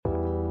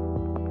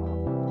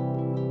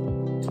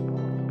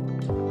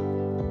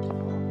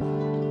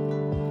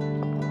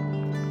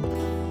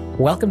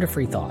Welcome to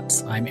Free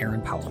Thoughts. I'm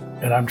Aaron Powell.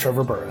 And I'm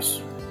Trevor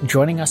Burrus.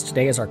 Joining us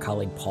today is our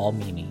colleague Paul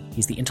Meany.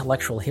 He's the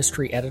intellectual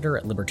history editor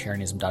at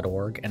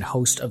libertarianism.org and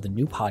host of the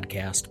new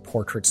podcast,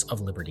 Portraits of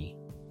Liberty.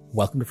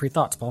 Welcome to Free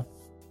Thoughts, Paul.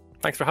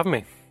 Thanks for having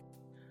me.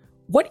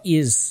 What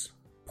is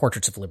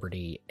Portraits of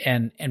Liberty,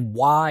 and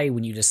why,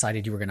 when you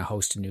decided you were going to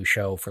host a new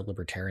show for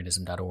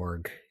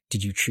libertarianism.org,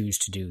 did you choose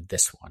to do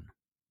this one?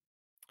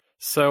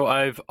 So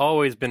I've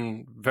always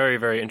been very,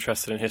 very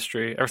interested in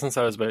history ever since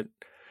I was about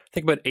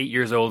 8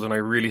 years old when I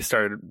really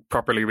started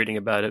properly reading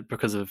about it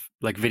because of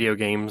like video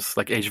games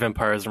like Age of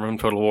Empires and Rome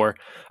Total War.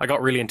 I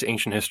got really into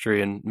ancient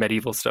history and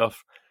medieval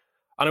stuff.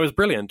 And it was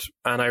brilliant.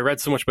 And I read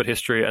so much about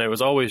history, and it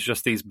was always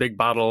just these big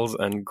battles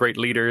and great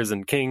leaders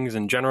and kings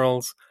and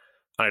generals.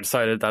 And I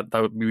decided that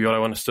would be what I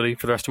want to study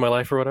for the rest of my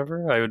life or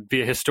whatever. I would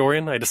be a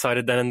historian. I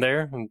decided then and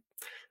there, and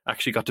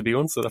actually got to be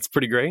one, so that's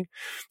pretty great.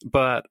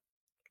 But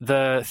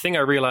the thing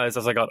I realized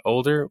as I got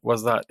older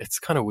was that it's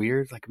kind of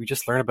weird. Like, we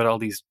just learn about all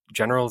these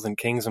generals and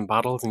kings and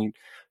battles, and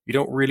you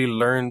don't really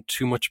learn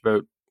too much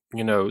about,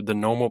 the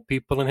normal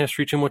people in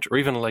history too much, or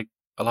even like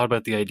a lot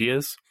about the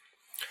ideas.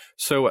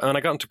 So when I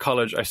got into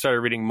college, I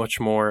started reading much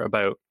more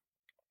about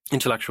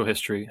intellectual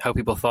history, how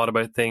people thought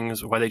about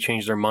things, why they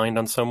changed their mind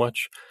on so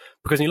much.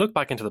 Because when you look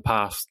back into the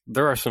past,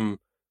 there are some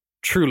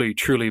truly,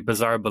 truly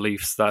bizarre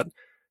beliefs that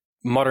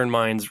modern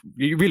minds,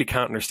 you really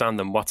can't understand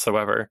them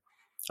whatsoever.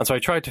 And so I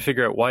tried to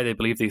figure out why they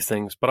believe these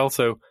things, but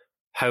also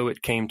how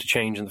it came to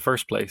change in the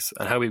first place,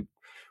 and how we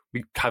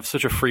have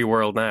such a free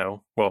world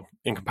now. Well,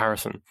 in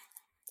comparison,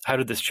 how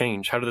did this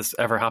change? How did this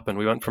ever happen?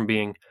 We went from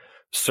being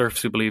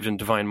serfs who believed in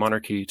divine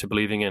monarchy to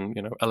believing in,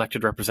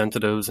 elected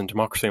representatives and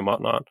democracy and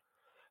whatnot.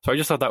 So I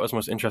just thought that was the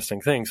most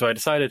interesting thing. So I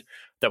decided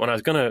that when I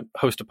was going to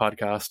host a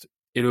podcast,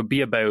 it would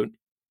be about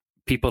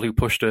people who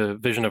pushed a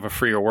vision of a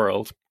freer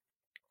world.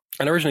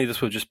 And originally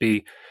this would just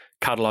be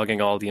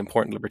cataloging all the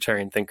important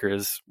libertarian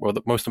thinkers, or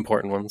the most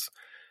important ones.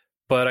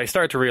 But I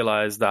started to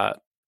realize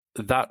that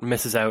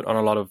misses out on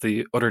a lot of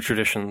the other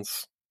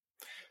traditions.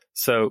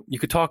 So you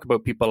could talk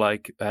about people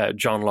like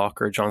John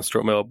Locke or John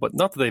Stuart Mill, but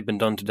not that they've been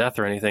done to death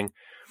or anything.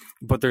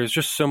 But there's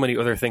just so many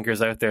other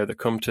thinkers out there that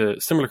come to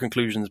similar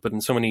conclusions, but in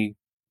so many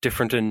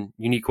different and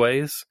unique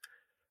ways.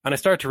 And I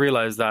started to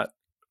realize that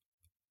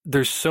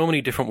there's so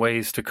many different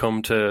ways to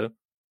come to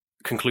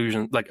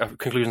conclusions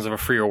of a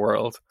freer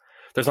world.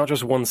 There's not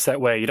just one set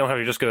way. You don't have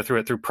to just go through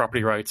it through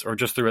property rights or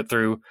just through it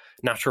through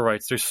natural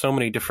rights. There's so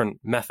many different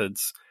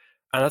methods.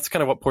 And that's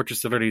kind of what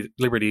Portraits of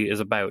Liberty is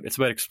about. It's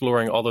about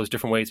exploring all those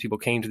different ways people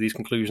came to these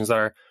conclusions that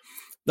are...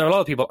 Now, a lot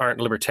of people aren't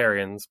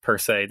libertarians per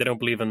se. They don't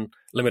believe in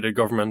limited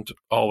government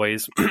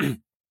always.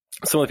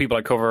 Some of the people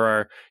I cover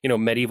are,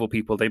 medieval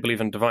people. They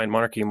believe in divine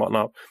monarchy and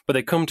whatnot. But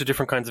they come to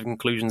different kinds of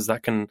conclusions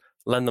that can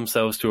lend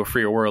themselves to a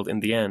freer world in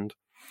the end.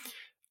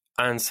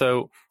 And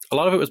so a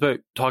lot of it was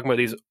about talking about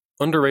these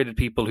underrated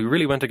people who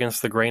really went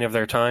against the grain of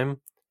their time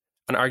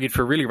and argued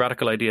for really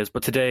radical ideas,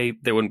 but today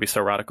they wouldn't be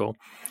so radical.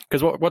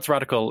 Because what's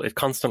radical, it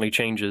constantly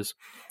changes.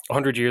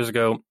 100 years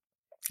ago,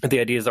 the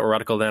ideas that were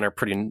radical then are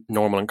pretty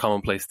normal and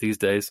commonplace these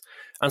days.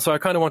 And so I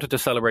kind of wanted to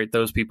celebrate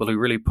those people who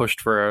really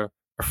pushed for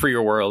a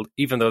freer world,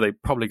 even though they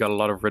probably got a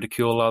lot of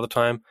ridicule a lot of the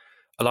time.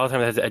 A lot of the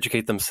time they had to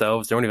educate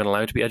themselves. They weren't even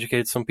allowed to be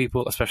educated, some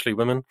people, especially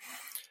women.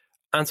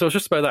 And so it's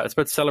just about that. It's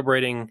about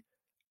celebrating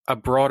a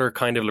broader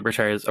kind of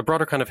libertarianism, a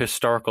broader kind of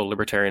historical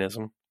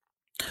libertarianism.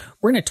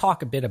 We're going to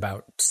talk a bit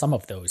about some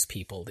of those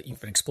people that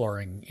you've been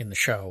exploring in the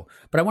show,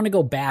 but I want to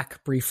go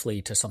back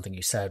briefly to something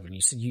you said when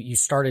you said you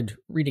started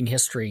reading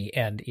history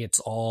and it's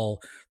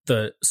all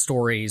the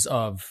stories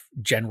of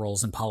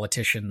generals and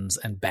politicians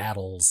and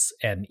battles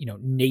and,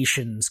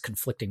 nations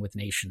conflicting with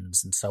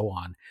nations and so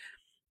on.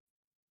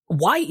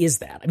 Why is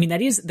that? I mean,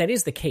 that is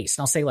the case.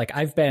 And I'll say,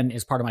 I've been,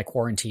 as part of my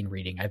quarantine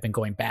reading, I've been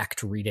going back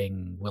to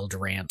reading Will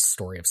Durant's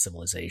Story of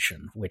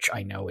Civilization, which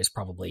I know is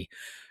probably,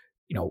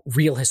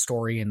 real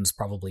historians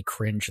probably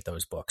cringe at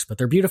those books, but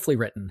they're beautifully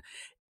written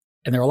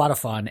and they're a lot of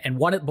fun. And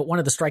one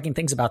of the striking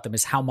things about them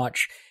is how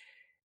much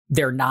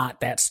they're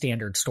not that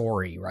standard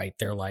story, right?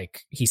 They're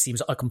he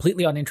seems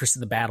completely uninterested in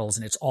the battles,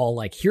 and it's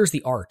all here's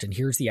the art and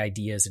here's the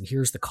ideas and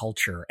here's the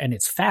culture, and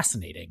it's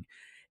fascinating.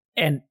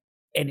 And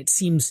it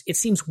seems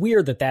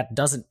weird that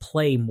doesn't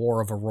play more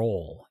of a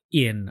role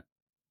in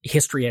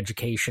history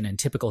education and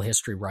typical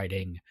history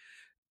writing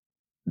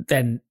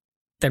than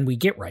we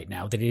get right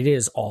now, that it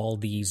is all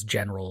these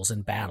generals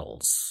and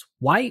battles.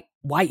 Why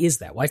is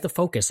that? Why is the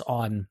focus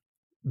on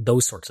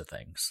those sorts of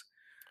things?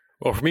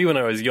 Well, for me, when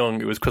I was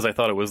young, it was because I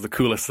thought it was the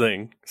coolest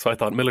thing. So I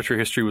thought military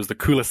history was the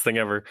coolest thing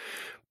ever.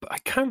 But I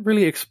can't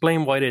really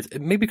explain why it is.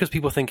 Maybe because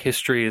people think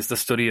history is the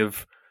study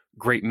of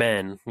great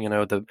men,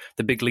 the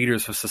big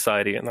leaders of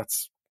society. And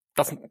that's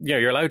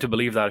you're allowed to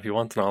believe that if you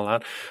want and all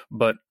that.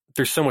 But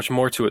there's so much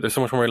more to it. There's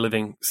so much more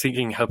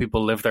seeking how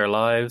people live their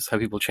lives, how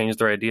people change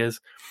their ideas.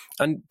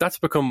 And that's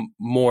become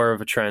more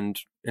of a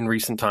trend in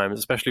recent times,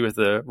 especially with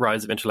the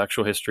rise of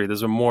intellectual history.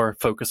 There's a more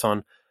focus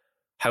on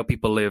how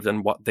people lived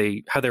and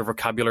how their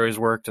vocabularies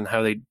worked and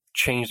how they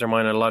changed their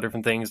mind on a lot of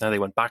different things, and how they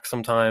went back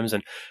sometimes,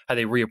 and how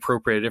they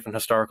reappropriated different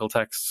historical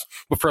texts.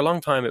 But for a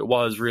long time, it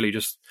was really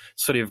just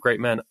study of great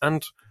men.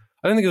 And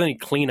I don't think there's any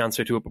clean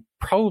answer to it, but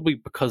probably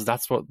because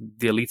that's what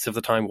the elites of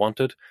the time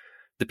wanted.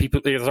 The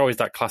people, there's always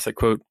that classic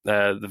quote,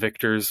 the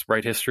victors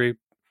write history. And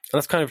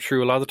that's kind of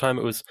true. A lot of the time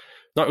it was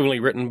not only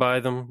written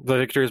by them, the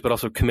victors, but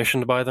also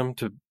commissioned by them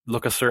to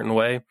look a certain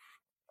way.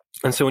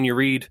 And so when you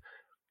read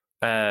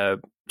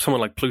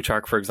someone like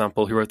Plutarch, for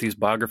example, who wrote these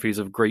biographies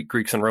of great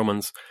Greeks and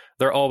Romans,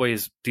 they're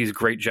always these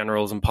great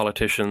generals and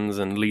politicians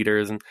and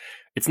leaders. And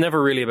it's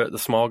never really about the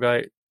small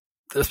guy,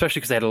 especially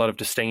because they had a lot of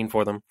disdain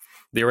for them.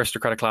 The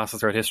aristocratic classes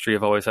throughout history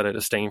have always had a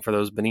disdain for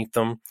those beneath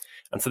them.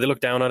 And so they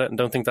look down on it and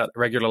don't think that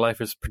regular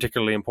life is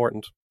particularly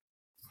important.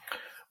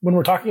 When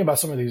we're talking about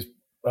some of these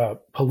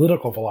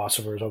political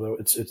philosophers, although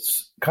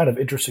it's kind of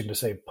interesting to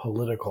say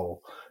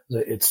political,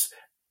 it's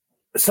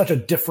such a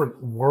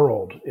different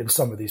world in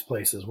some of these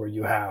places where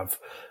you have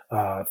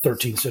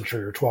 13th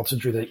century or 12th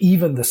century, that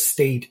even the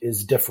state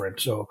is different.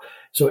 So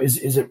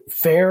is it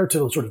fair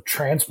to sort of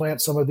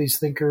transplant some of these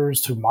thinkers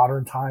to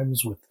modern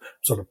times with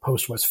sort of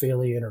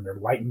post-Westphalian or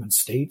Enlightenment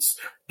states,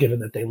 given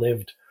that they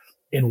lived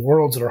in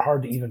worlds that are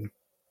hard to even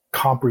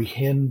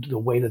comprehend the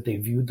way that they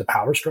viewed the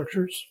power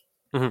structures?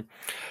 Mm-hmm.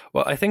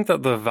 Well, I think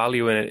that the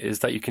value in it is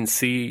that you can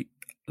see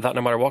that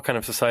no matter what kind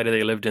of society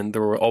they lived in,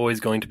 there were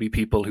always going to be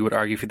people who would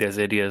argue for these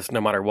ideas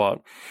no matter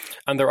what.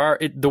 And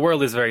the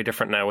world is very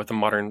different now with the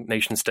modern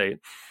nation state,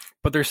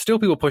 but there's still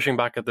people pushing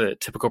back at the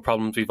typical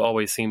problems we've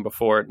always seen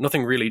before.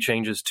 Nothing really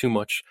changes too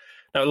much.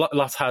 Now,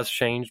 lots has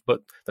changed, but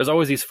there's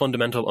always these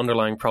fundamental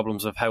underlying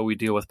problems of how we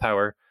deal with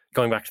power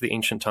going back to the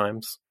ancient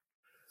times.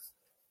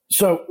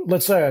 So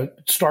let's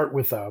start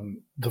with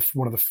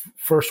one of the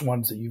first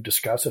ones that you've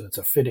discussed, and it's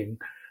a fitting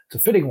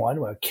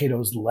one,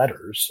 Cato's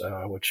Letters,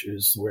 which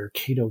is where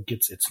Cato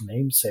gets its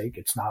namesake.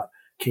 It's not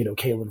Cato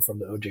Kalin from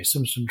the O.J.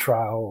 Simpson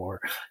trial,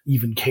 or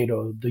even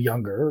Cato the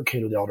Younger, or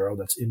Cato the Elder. Oh,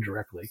 that's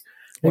indirectly.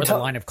 Or the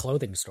line of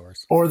clothing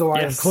stores. Or the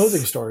line of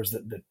clothing stores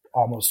that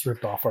almost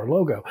ripped off our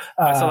logo.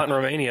 I saw that in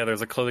Romania.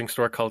 There's a clothing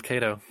store called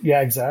Cato. Yeah,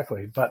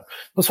 exactly. But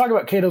let's talk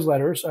about Cato's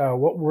Letters.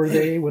 What were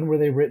they? When were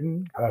they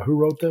written? Who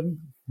wrote them?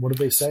 What did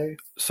they say?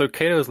 So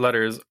Cato's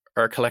Letters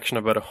are a collection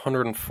of about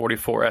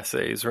 144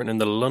 essays written in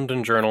the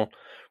London Journal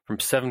from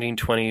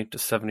 1720 to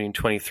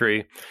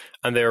 1723,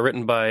 and they were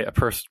written by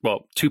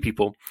two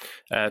people,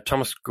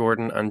 Thomas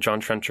Gordon and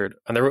John Trenchard,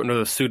 and they wrote under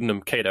the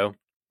pseudonym Cato.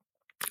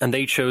 And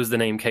they chose the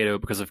name Cato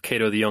because of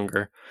Cato the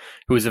Younger,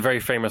 who was a very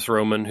famous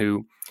Roman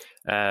who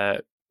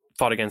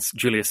fought against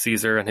Julius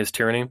Caesar and his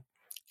tyranny.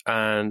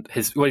 And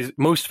what he's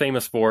most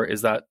famous for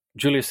is that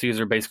Julius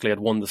Caesar basically had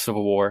won the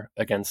civil war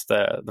against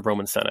the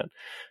Roman Senate.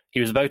 He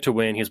was about to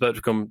win. He was about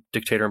to become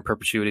dictator in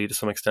perpetuity to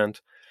some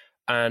extent.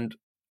 And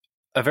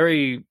a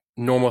very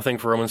normal thing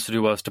for Romans to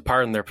do was to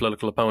pardon their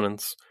political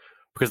opponents,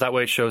 because that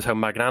way it shows how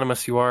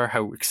magnanimous you are,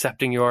 how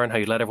accepting you are, and how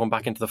you let everyone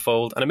back into the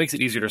fold. And it makes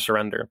it easier to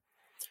surrender.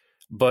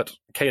 But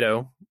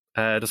Cato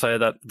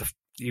decided that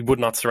he would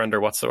not surrender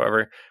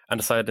whatsoever, and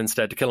decided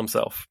instead to kill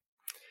himself.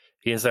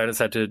 He instead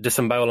said to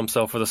disembowel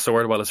himself with a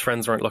sword while his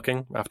friends weren't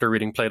looking after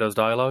reading Plato's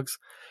dialogues.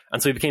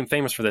 And so he became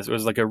famous for this. It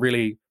was like a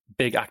really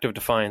big act of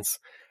defiance.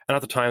 And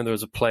at the time, there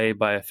was a play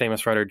by a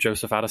famous writer,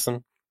 Joseph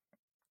Addison,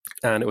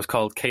 and it was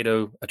called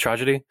Cato, a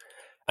Tragedy.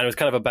 And it was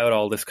kind of about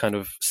all this kind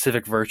of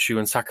civic virtue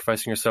and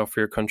sacrificing yourself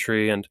for your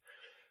country. And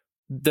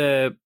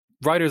the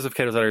writers of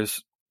Cato's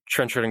Letters,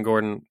 Trenchard and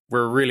Gordon,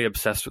 were really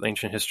obsessed with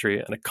ancient history,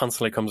 and it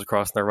constantly comes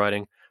across in their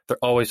writing. They're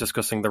always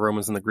discussing the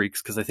Romans and the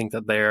Greeks because they think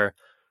that they're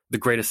the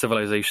greatest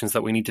civilizations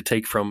that we need to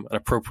take from and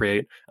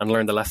appropriate and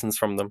learn the lessons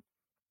from them.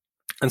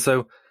 And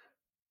so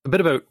a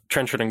bit about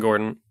Trenchard and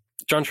Gordon.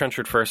 John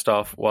Trenchard, first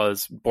off,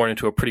 was born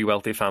into a pretty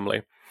wealthy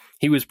family.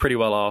 He was pretty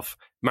well off,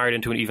 married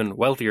into an even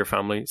wealthier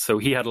family, so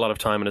he had a lot of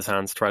time in his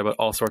hands to write about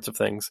all sorts of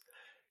things.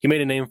 He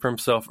made a name for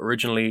himself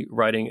originally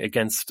writing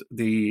against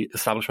the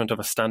establishment of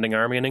a standing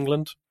army in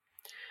England.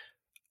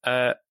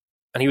 And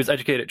he was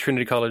educated at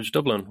Trinity College,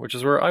 Dublin, which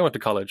is where I went to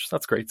college.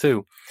 That's great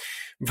too.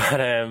 But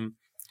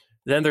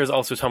then there's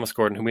also Thomas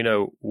Gordon, who we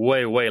know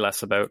way, way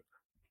less about.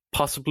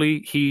 Possibly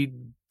he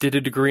did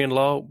a degree in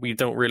law. We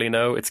don't really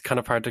know. It's kind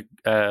of hard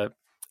to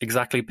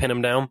exactly pin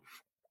him down.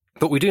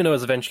 But we do know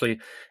is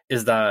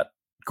that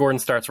Gordon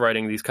starts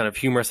writing these kind of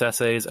humorous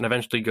essays and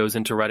eventually goes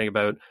into writing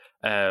about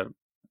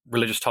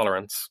religious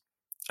tolerance.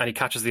 And he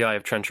catches the eye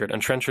of Trenchard.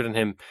 And Trenchard and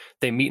him,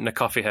 they meet in a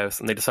coffee house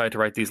and they decide to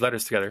write these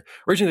letters together.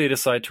 Originally, they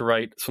decide to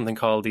write something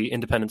called the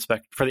Independent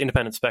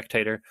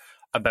Spectator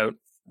about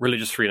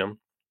religious freedom.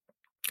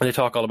 And they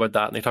talk all about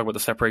that, and they talk about the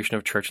separation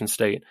of church and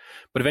state.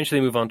 But eventually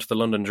they move on to the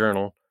London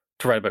Journal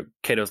to write about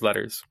Cato's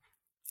Letters.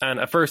 And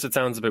at first it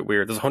sounds a bit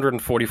weird. There's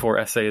 144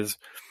 essays,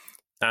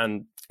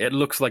 and it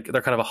looks like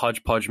they're kind of a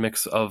hodgepodge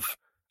mix of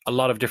a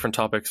lot of different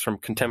topics, from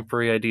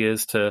contemporary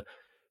ideas to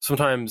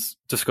sometimes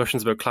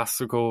discussions about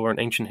classical or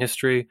ancient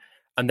history,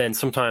 and then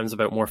sometimes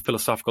about more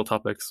philosophical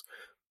topics.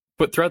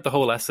 But throughout the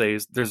whole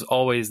essays, there's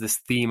always this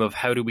theme of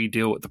how do we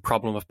deal with the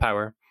problem of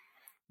power.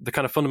 The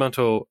kind of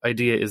fundamental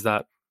idea is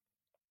that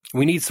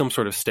we need some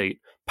sort of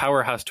state.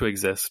 Power has to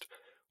exist.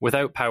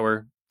 without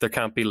power, there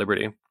can't be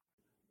liberty.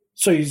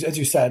 So, as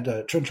you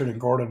said, Trenchard and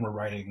Gordon were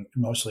writing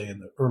mostly in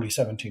the early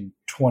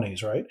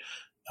 1720s, right?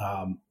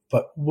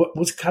 But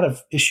what kind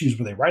of issues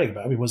were they writing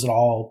about? I mean, was it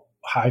all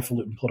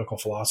highfalutin political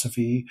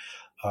philosophy,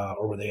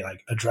 or were they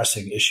like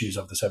addressing issues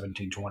of the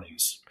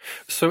 1720s?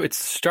 So it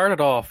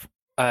started off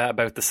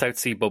about the South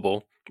Sea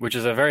Bubble, which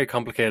is a very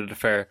complicated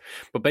affair.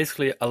 But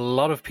basically, a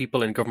lot of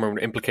people in government were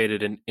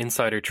implicated in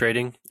insider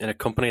trading in a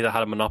company that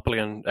had a monopoly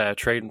on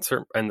trade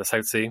in the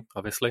South Sea,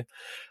 obviously.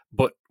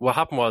 But what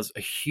happened was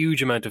a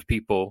huge amount of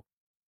people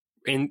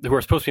who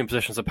were supposed to be in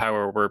positions of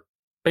power were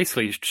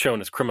basically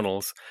shown as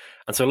criminals.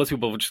 And so lots of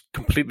people just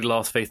completely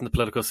lost faith in the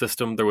political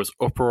system. There was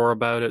uproar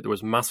about it. There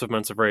was massive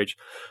amounts of rage.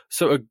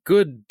 So a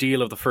good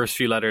deal of the first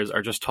few letters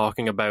are just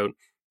talking about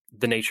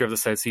the nature of the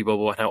South Sea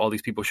Bubble and how all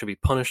these people should be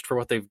punished for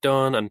what they've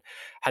done and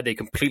how they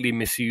completely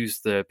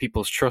misused the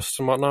people's trust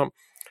and whatnot.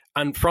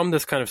 And from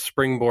this kind of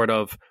springboard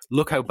of,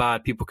 look how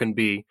bad people can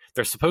be,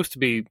 they're supposed to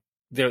be,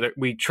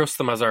 we trust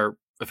them as our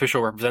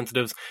official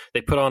representatives. They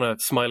put on a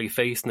smiley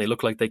face and they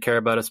look like they care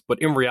about us.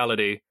 But in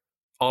reality,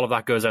 all of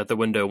that goes out the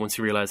window once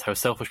you realize how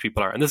selfish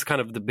people are. And this is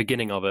kind of the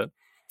beginning of it.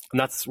 And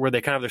that's where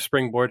they kind of have their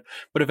springboard.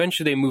 But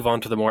eventually they move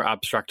on to the more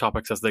abstract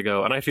topics as they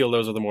go. And I feel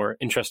those are the more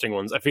interesting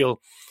ones. I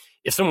feel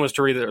if someone was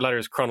to read their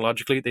letters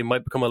chronologically, they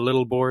might become a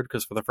little bored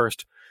because for the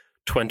first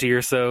 20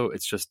 or so,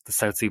 it's just the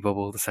South Sea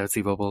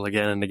Bubble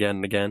again and again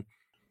and again.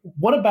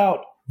 What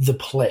about the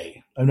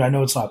play? I mean, I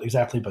know it's not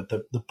exactly, but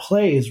the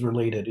play is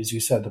related. As you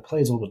said, the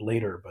play is a little bit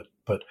later,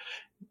 but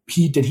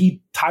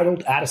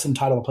Addison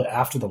titled the play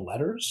after the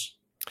letters?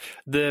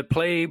 The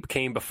play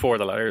came before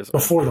the letters.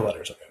 Before the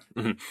letters, okay.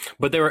 Mm-hmm.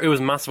 But it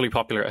was massively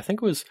popular. I think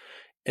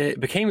it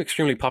became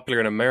extremely popular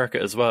in America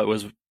as well.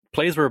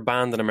 Plays were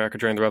banned in America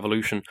during the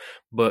Revolution,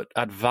 but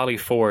at Valley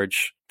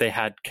Forge, they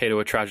had Cato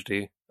a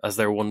Tragedy as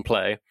their one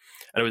play.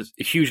 And it was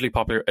hugely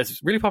popular.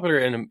 It's really popular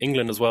in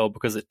England as well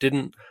because it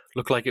didn't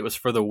look like it was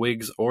for the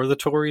Whigs or the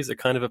Tories. It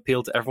kind of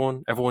appealed to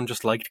everyone. Everyone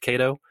just liked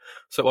Cato,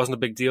 so it wasn't a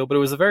big deal. But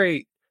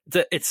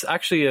it's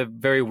actually a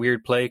very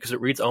weird play because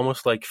it reads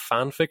almost like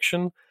fan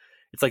fiction.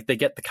 It's like they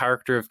get the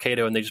character of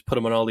Cato and they just put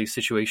him in all these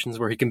situations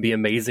where he can be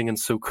amazing and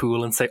so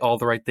cool and say all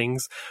the right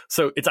things.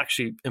 So it's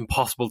actually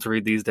impossible to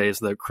read these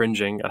days without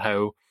cringing at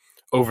how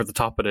over the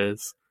top it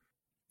is.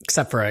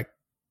 Except for a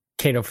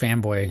Cato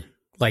fanboy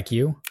like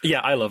you. Yeah,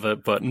 I love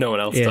it, but no one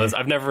else does.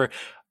 I've never,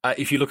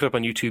 if you look it up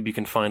on YouTube, you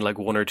can find like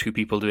one or two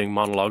people doing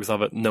monologues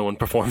of it. No one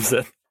performs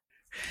it.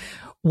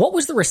 What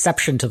was the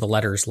reception to the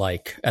letters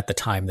like at the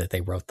time that they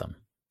wrote them?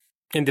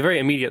 In the very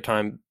immediate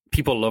time,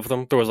 people loved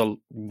them. There was a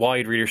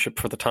wide readership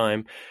for the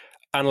time.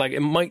 And like it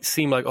might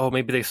seem like, oh,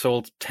 maybe they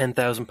sold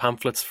 10,000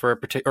 pamphlets for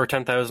or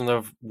 10,000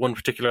 of one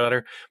particular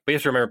letter. But you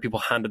have to remember, people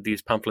handed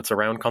these pamphlets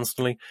around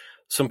constantly.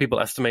 Some people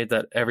estimate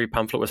that every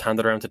pamphlet was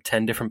handed around to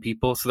 10 different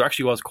people. So there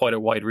actually was quite a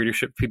wide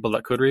readership of people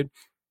that could read.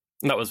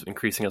 And that was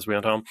increasing as we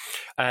went on.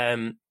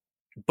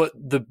 But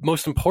the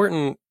most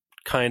important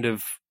kind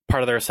of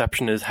part of their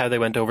reception is how they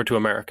went over to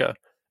America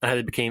and how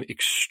they became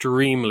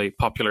extremely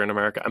popular in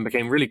America and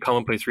became really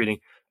commonplace reading,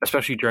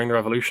 especially during the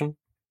Revolution.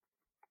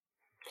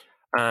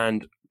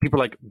 And people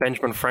like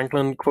Benjamin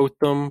Franklin quote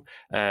them.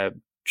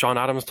 John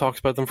Adams talks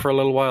about them for a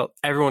little while.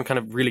 Everyone kind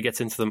of really gets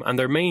into them. And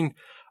their main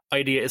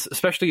idea is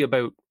especially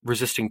about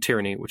resisting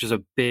tyranny, which is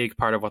a big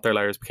part of what their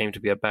letters became to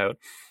be about.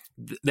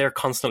 They're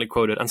constantly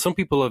quoted. And some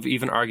people have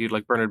even argued,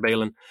 like Bernard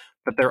Bailyn,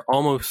 that they're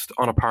almost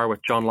on a par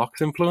with John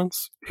Locke's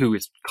influence, who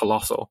is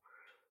colossal.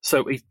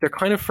 So they're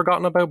kind of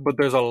forgotten about, but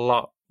there's a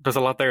lot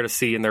there to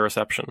see in their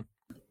reception.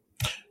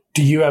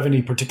 Do you have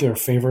any particular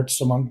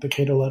favorites among the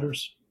Cato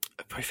letters?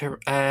 My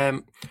favorite,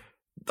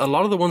 a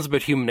lot of the ones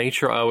about human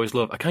nature I always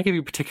love. I can't give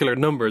you particular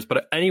numbers,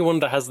 but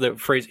anyone that has the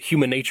phrase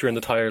human nature in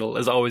the title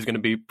is always going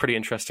to be pretty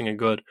interesting and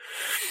good.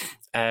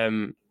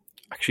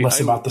 Actually, less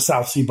about the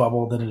South Sea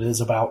Bubble than it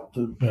is about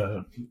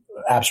the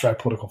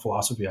abstract political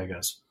philosophy, I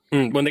guess.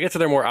 When they get to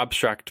their more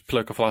abstract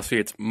political philosophy,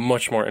 it's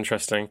much more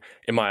interesting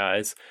in my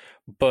eyes.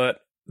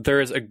 But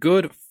there is a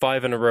good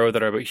 5 in a row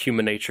that are about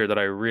human nature that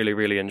I really,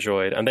 really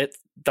enjoyed. And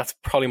that's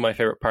probably my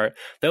favorite part.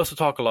 They also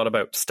talk a lot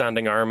about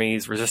standing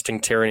armies, resisting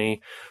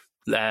tyranny,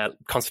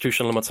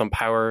 constitutional limits on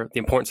power, the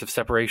importance of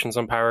separations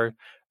on power,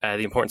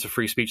 the importance of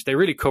free speech. They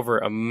really cover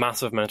a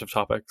massive amount of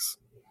topics.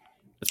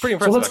 It's pretty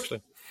impressive,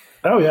 actually.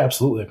 Oh, yeah,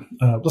 absolutely.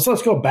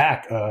 Let's go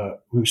back.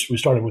 We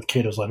started with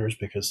Cato's letters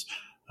because,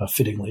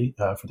 fittingly,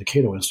 for the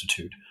Cato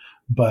Institute.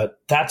 But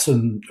that's a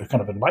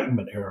kind of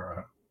Enlightenment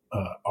era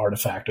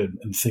artifact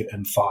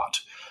and thought.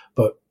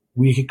 But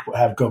we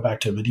go back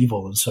to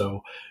medieval. And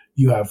so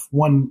you have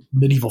one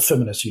medieval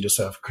feminist you just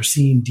have,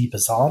 Christine de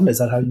Pizan. Is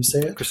that how you say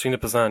it? Christine de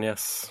Pizan,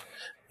 yes.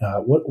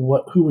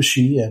 Who was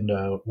she and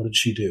what did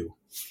she do?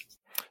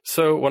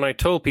 So when I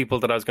told people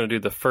that I was going to do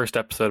the first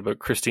episode about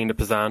Christine de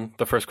Pizan,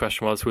 the first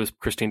question was, who is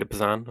Christine de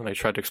Pizan? And I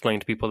tried to explain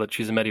to people that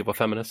she's a medieval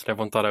feminist, and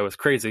everyone thought I was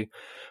crazy.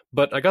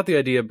 But I got the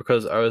idea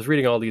because I was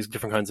reading all these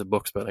different kinds of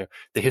books about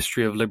the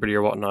history of liberty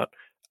or whatnot,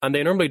 and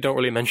they normally don't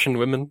really mention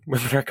women.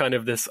 Women are kind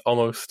of this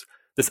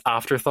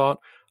afterthought.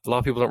 A lot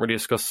of people don't really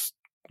discuss,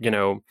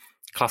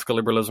 classical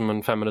liberalism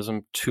and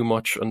feminism too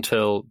much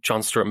until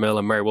John Stuart Mill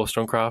and Mary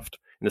Wollstonecraft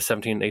in the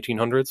 1700s and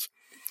 1800s.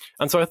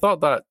 And so I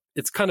thought that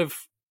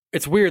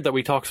it's weird that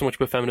we talk so much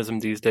about feminism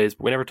these days,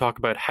 but we never talk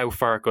about how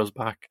far it goes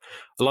back.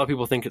 A lot of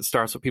people think it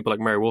starts with people like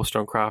Mary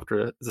Wollstonecraft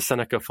or the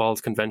Seneca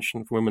Falls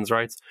Convention for Women's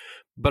Rights.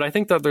 But I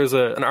think that there's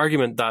an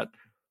argument that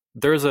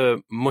there's a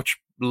much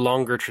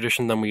longer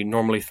tradition than we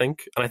normally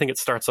think. And I think it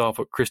starts off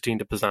with Christine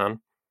de Pizan.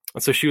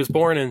 And so she was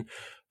born in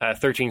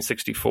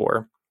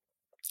 1364.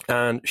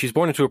 And she's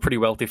born into a pretty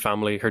wealthy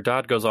family. Her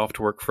dad goes off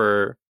to work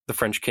for the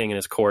French king in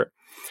his court.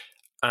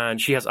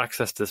 And she has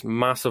access to this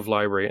massive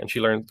library, and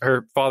she learned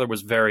her father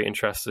was very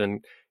interested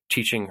in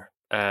teaching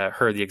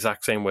her the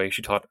exact same way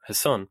she taught his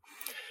son.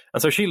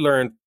 And so she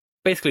learned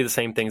basically the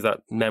same things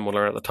that men would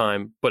learn at the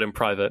time, but in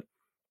private.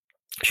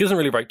 She doesn't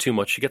really write too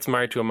much. She gets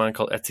married to a man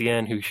called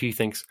Etienne, who she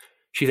thinks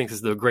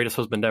is the greatest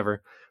husband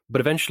ever. But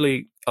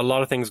eventually, a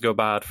lot of things go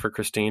bad for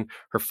Christine.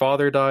 Her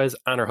father dies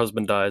and her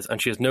husband dies, and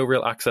she has no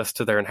real access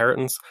to their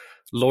inheritance.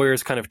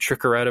 Lawyers kind of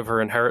trick her out of her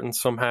inheritance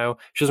somehow.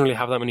 She doesn't really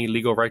have that many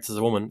legal rights as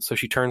a woman, so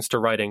she turns to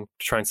writing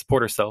to try and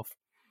support herself.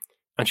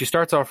 And she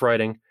starts off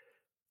writing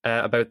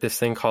about this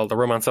thing called The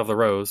Romance of the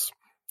Rose.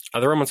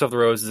 The Romance of the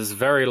Rose is this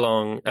very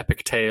long,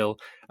 epic tale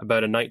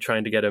about a knight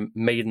trying to get a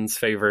maiden's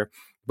favor.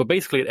 But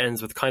basically, it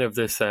ends with kind of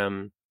this...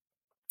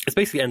 it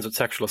basically ends with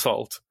sexual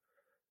assault,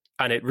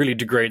 and it really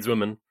degrades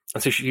women.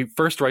 And so she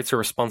first writes her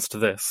response to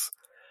this.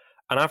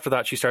 And after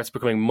that, she starts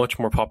becoming much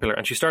more popular,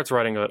 and she starts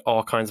writing about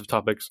all kinds of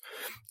topics.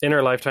 In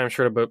her lifetime,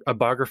 she wrote about a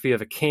biography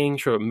of a king,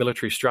 she wrote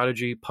military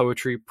strategy,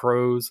 poetry,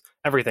 prose,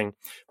 everything.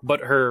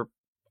 But her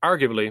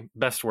arguably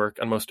best work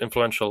and most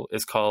influential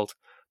is called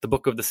The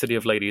Book of the City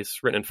of Ladies,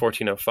 written in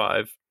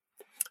 1405.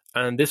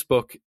 And this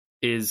book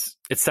it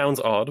sounds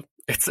odd.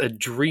 It's a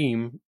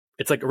dream.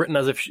 It's like written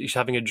as if she's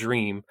having a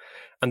dream.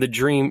 And the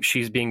dream,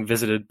 she's being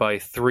visited by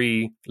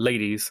three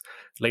ladies,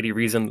 Lady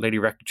Reason, Lady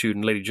Rectitude,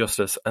 and Lady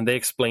Justice. And they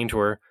explain to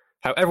her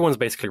how everyone's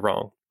basically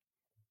wrong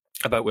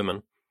about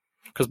women.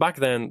 Because back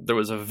then, there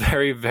was a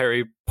very,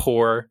 very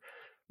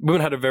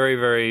women had a very,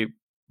 very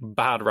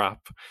bad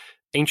rap.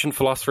 Ancient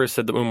philosophers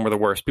said that women were the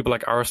worst. People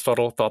like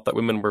Aristotle thought that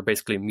women were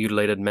basically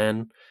mutilated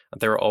men,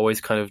 and they were always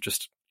kind of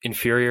just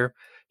inferior.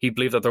 He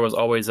believed that there was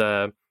always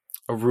a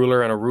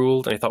ruler and a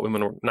ruled, and he thought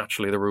women were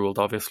naturally the ruled,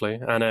 obviously.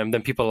 And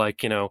then people like,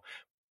 Galen,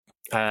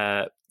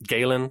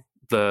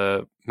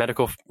 the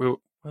medical...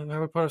 How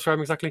would I describe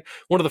him exactly?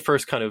 One of the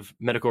first kind of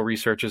medical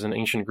researchers in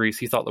ancient Greece.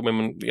 He thought that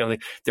women,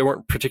 they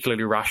weren't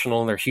particularly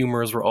rational, and their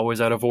humors were always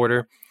out of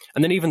order.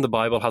 And then even the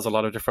Bible has a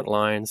lot of different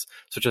lines,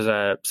 such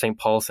as St.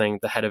 Paul saying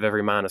the head of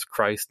every man is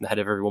Christ, and the head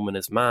of every woman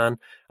is man,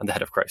 and the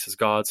head of Christ is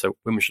God. So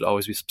women should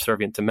always be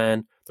subservient to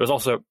men. There's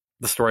also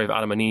the story of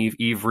Adam and Eve.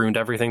 Eve ruined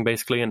everything,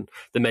 basically, and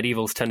the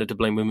medievals tended to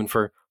blame women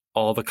for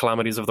all the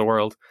calamities of the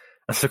world.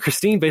 And so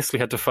Christine basically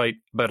had to fight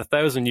about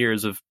 1,000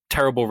 years of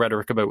terrible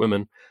rhetoric about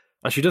women.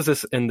 And she does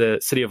this in the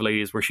City of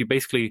Ladies, where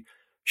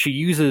she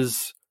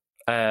uses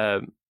a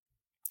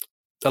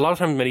lot of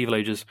times in medieval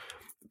ages,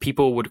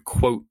 people would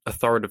quote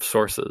authoritative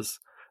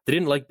sources. They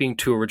didn't like being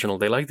too original.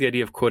 They liked the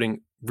idea of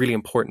quoting really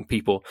important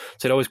people.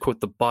 So they'd always quote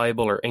the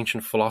Bible or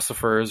ancient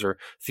philosophers or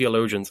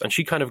theologians. And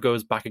she kind of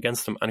goes back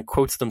against them and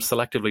quotes them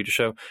selectively to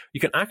show you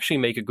can actually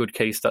make a good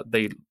case that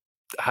they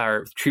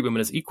treat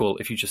women as equal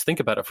if you just think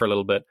about it for a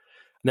little bit.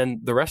 And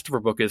then the rest of her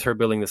book is her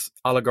building this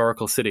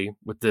allegorical city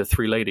with the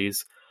three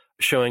ladies,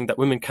 showing that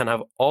women can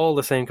have all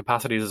the same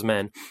capacities as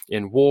men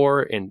in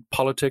war, in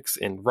politics,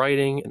 in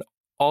writing, in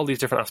all these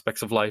different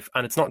aspects of life.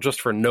 And it's not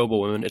just for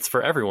noble women, it's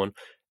for everyone.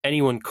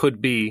 Anyone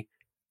could be,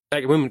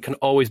 women can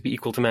always be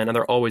equal to men, and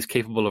they're always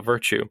capable of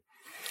virtue.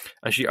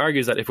 And she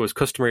argues that if it was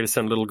customary to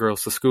send little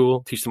girls to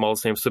school, teach them all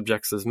the same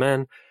subjects as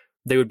men,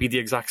 they would be the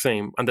exact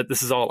same, and that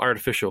this is all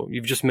artificial.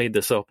 You've just made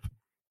this up.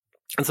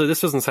 And so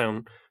this doesn't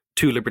sound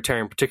too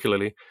libertarian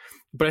particularly,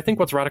 but I think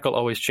what's radical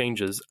always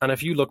changes. And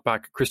if you look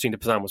back, Christine de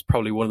Pizan was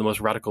probably one of the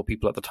most radical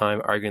people at the time,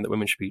 arguing that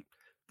women should be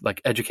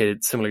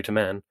educated similarly to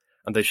men,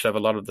 and they should have a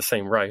lot of the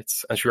same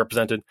rights. And she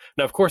represented,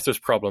 now of course there's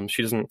problems.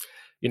 She doesn't,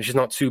 she's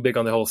not too big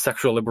on the whole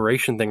sexual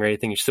liberation thing or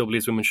anything. She still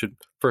believes women should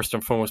first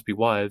and foremost be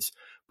wives,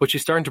 but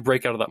she's starting to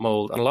break out of that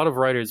mold. And a lot of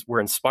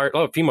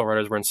female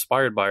writers were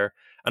inspired by her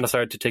and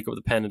decided to take up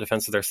the pen in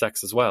defense of their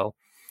sex as well.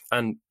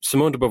 And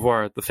Simone de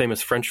Beauvoir, the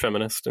famous French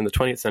feminist in the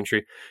 20th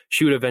century,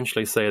 she would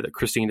eventually say that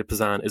Christine de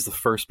Pizan is the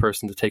first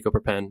person to take up her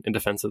pen in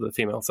defense of the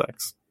female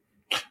sex.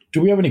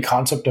 Do we have any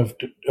concept of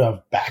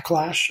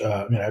backlash?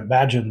 I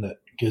imagine that,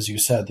 as you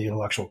said, the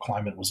intellectual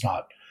climate was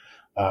not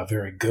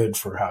very good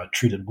for how it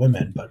treated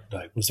women, but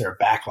was there a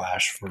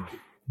backlash for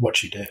what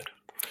she did?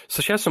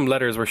 So she has some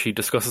letters where she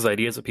discusses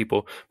ideas with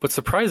people, but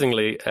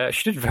surprisingly,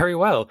 she did very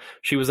well.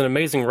 She was an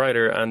amazing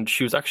writer, and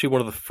she was actually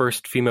one of the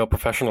first female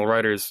professional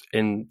writers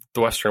in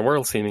the Western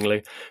world,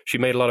 seemingly. She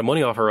made a lot of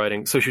money off her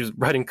writing, so she was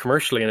writing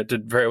commercially, and it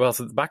did very well.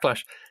 So the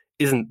backlash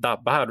isn't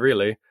that bad,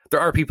 really.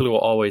 There are people who will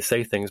always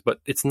say things, but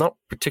it's not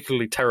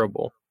particularly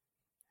terrible.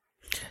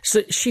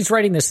 So she's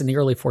writing this in the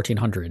early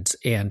 1400s,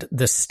 and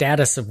the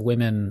status of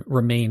women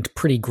remained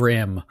pretty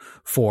grim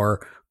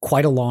for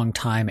quite a long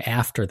time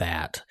after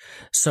that.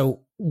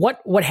 So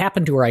what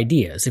happened to her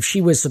ideas? If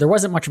she was, so there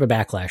wasn't much of a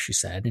backlash, you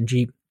said, and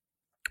she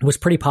was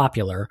pretty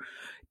popular.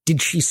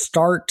 Did she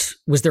start,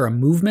 was there a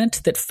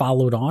movement that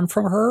followed on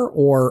from her,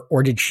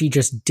 or did she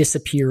just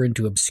disappear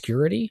into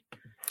obscurity?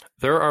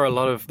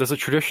 There's a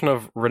tradition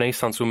of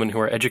Renaissance women who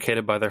are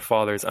educated by their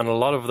fathers, and a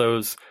lot of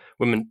those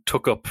women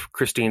took up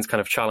Christine's kind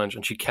of challenge,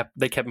 and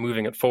they kept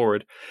moving it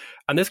forward.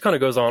 And this kind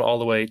of goes on all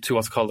the way to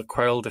what's called the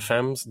Querelle des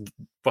Femmes,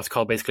 what's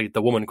called basically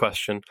the woman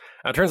question.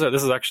 And it turns out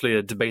this is actually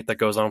a debate that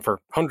goes on for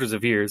hundreds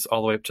of years,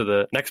 all the way up to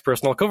the next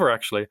person I'll cover,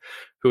 actually,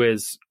 who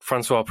is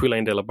Francois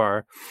Poulain de la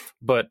Barre.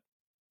 But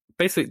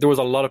basically, there was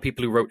a lot of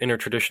people who wrote inner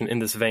tradition in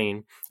this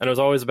vein, and it was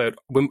always about,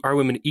 are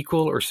women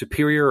equal or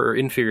superior or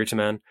inferior to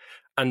men?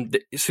 And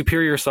the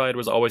superior side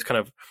was always kind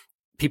of,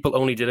 people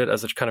only did it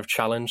as a kind of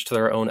challenge to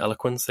their own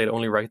eloquence. They'd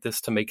only write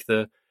this to make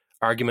the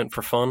argument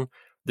for fun.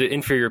 The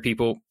inferior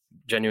people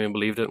genuinely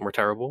believed it and were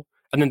terrible.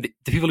 And then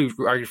the people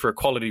who argued for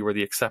equality were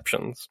the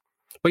exceptions.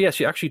 But yes,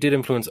 she actually did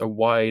influence a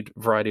wide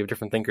variety of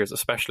different thinkers,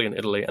 especially in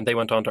Italy, and they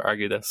went on to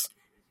argue this.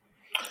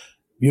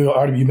 You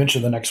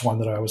mentioned the next one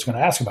that I was going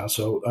to ask about.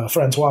 So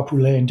Francois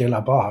Poulain de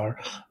la Barre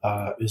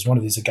is one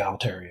of these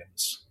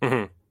egalitarians.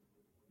 Mm-hmm.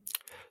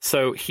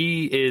 So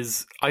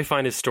I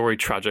find his story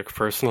tragic,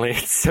 personally.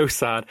 It's so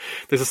sad.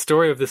 There's a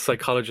story of this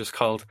psychologist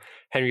called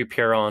Henry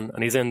Pierron,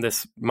 and he's in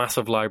this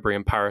massive library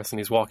in Paris, and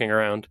he's walking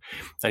around,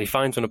 and he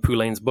finds one of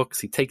Poulain's books.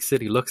 He takes it,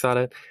 he looks at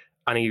it,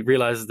 and he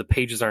realizes the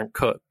pages aren't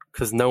cut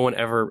because no one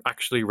ever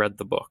actually read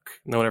the book.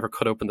 No one ever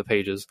cut open the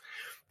pages.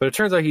 But it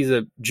turns out he's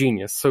a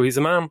genius. So he's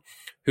a man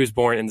who's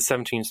born in the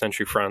 17th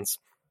century France.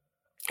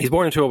 He's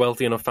born into a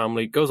wealthy enough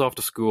family, goes off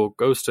to school,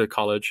 goes to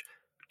college,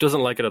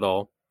 doesn't like it at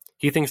all.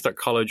 He thinks that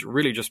college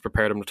really just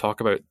prepared him to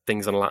talk about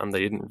things in Latin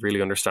they didn't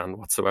really understand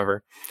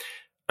whatsoever.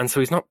 And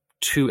so he's not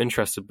too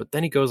interested. But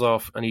then he goes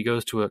off and he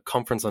goes to a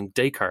conference on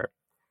Descartes,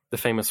 the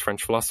famous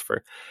French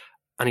philosopher.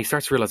 And he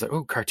starts to realize that,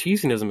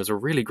 Cartesianism is a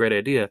really great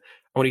idea. And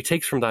what he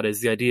takes from that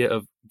is the idea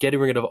of getting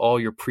rid of all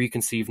your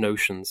preconceived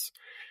notions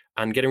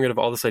and getting rid of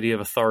all this idea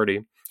of authority.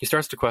 He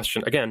starts to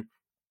question, again,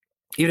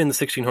 even in the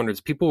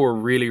 1600s, people were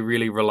really,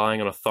 really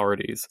relying on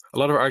authorities. A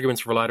lot of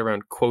arguments relied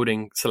around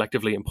quoting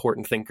selectively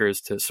important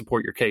thinkers to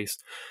support your case.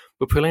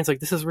 But Poulain's like,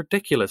 this is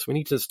ridiculous. We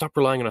need to stop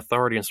relying on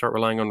authority and start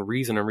relying on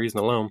reason and reason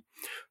alone.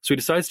 So he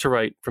decides to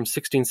write from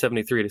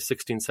 1673 to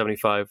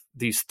 1675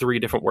 these 3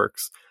 different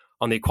works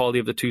on the equality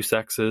of the 2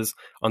 sexes,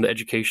 on the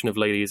education of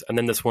ladies, and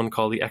then this one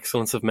called The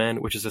Excellence of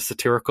Men, which is a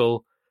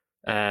satirical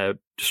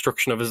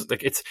destruction of his,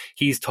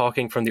 he's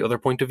talking from the other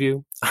point of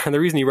view. And the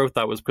reason he wrote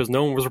that was because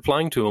no one was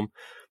replying to him,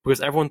 because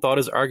everyone thought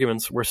his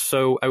arguments were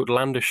so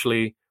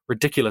outlandishly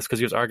ridiculous, because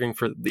he was arguing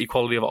for the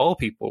equality of all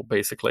people,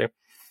 basically.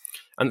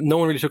 And no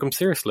one really took him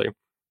seriously.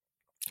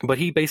 But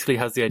he basically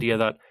has the idea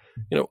that,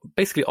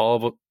 basically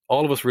all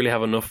of us really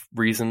have enough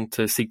reason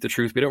to seek the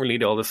truth. We don't really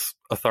need all this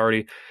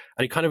authority.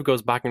 And he kind of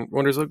goes back and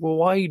wonders, well,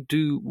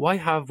 why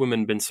have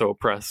women been so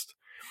oppressed?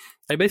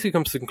 And he basically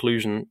comes to the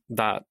conclusion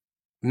that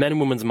men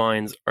and women's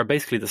minds are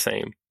basically the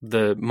same.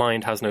 The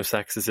mind has no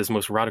sex is his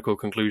most radical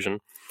conclusion.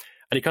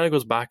 And he kind of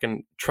goes back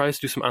and tries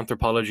to do some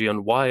anthropology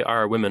on why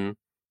are women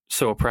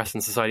so oppressed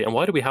in society and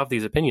why do we have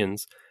these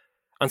opinions?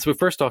 And so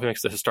first off, he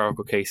makes the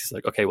historical case. He's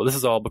like, okay, well, this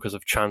is all because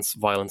of chance,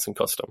 violence, and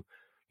custom.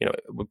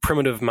 With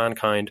primitive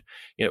mankind,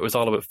 it was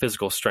all about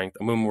physical strength,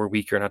 and women were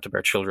weaker and had to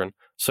bear children.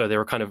 So they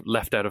were kind of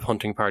left out of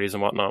hunting parties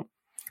and whatnot.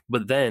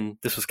 But then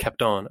this was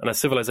kept on. And as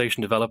civilization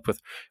developed with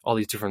all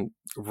these different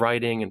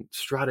writing and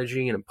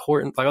strategy and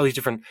important, like all these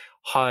different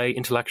high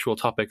intellectual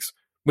topics,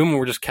 women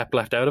were just kept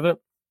left out of it,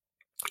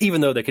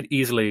 even though they could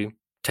easily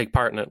take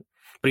part in it.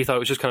 But he thought it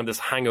was just kind of this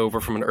hangover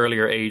from an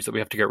earlier age that we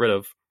have to get rid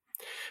of.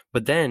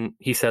 But then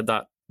he said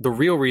that the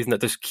real reason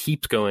that this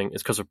keeps going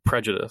is because of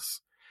prejudice.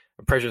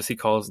 A prejudice he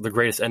calls the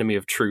greatest enemy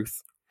of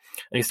truth.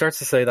 And he starts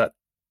to say that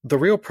the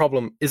real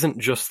problem isn't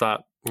just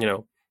that,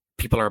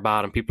 people are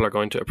bad and people are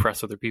going to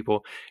oppress other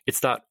people.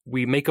 It's that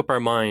we make up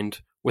our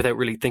mind without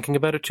really thinking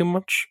about it too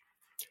much.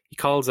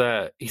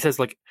 He says,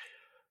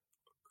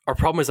 our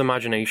problem is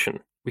imagination.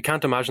 We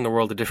can't imagine the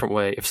world a different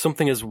way. If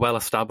something is well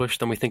established,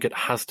 then we think it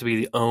has to be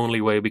the only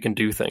way we can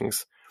do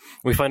things.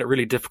 We find it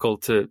really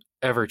difficult to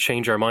ever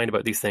change our mind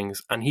about these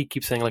things. And he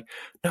keeps saying,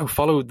 no,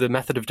 follow the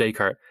method of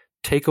Descartes.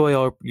 Take away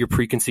all your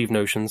preconceived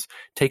notions.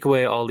 Take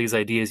away all these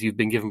ideas you've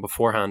been given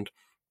beforehand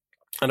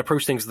and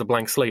approach things with a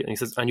blank slate. And he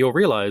says, and you'll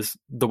realize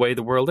the way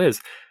the world is.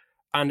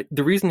 And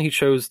the reason he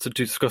chose to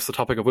discuss the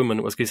topic of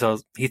women was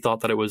because he thought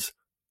that it was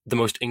the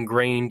most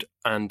ingrained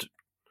and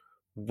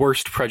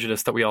worst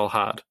prejudice that we all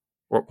had,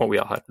 or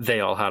what they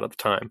all had at the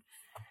time.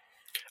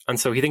 And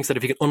so he thinks that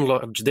if he can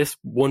unlock this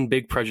one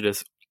big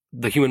prejudice,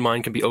 the human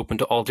mind can be open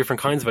to all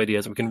different kinds of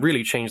ideas and we can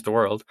really change the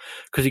world.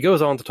 Because he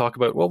goes on to talk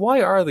about, well, why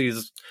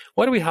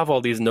do we have all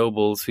these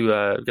nobles who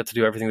get to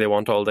do everything they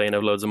want all day and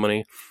have loads of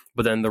money,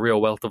 but then the real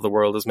wealth of the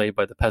world is made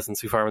by the peasants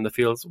who farm in the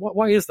fields?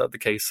 Why is that the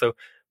case? So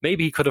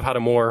maybe he could have had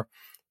a more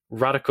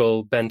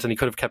radical bent and he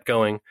could have kept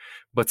going,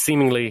 but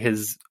seemingly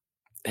his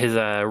his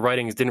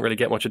writings didn't really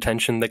get much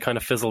attention. They kind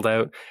of fizzled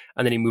out,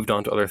 and then he moved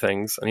on to other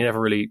things, and he never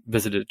really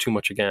visited it too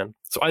much again.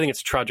 So I think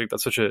it's tragic that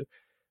such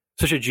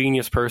a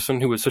genius person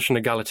who was such an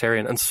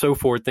egalitarian and so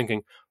forward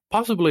thinking,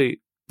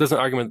 possibly there's an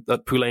argument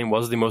that Poulain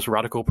was the most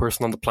radical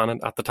person on the planet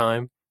at the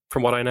time,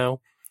 from what I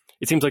know.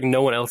 It seems like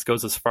no one else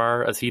goes as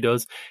far as he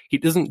does. He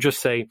doesn't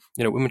just say,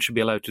 women should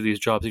be allowed to do these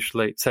jobs.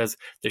 He says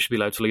they should be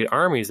allowed to lead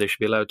armies. They should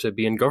be allowed to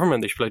be in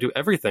government. They should be allowed to do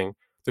everything.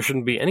 There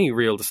shouldn't be any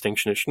real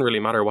distinction. It shouldn't really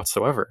matter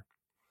whatsoever.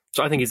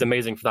 So I think he's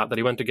amazing for that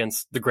he went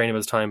against the grain of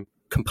his time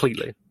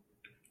completely.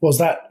 Was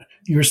that,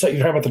 you're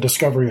talking about the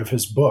discovery of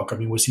his book. I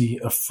mean, was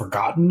he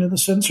forgotten in the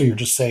sense, or you're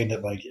just saying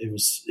that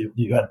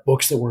you had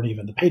books that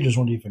the pages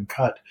weren't even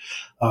cut,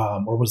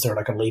 or was there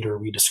like a later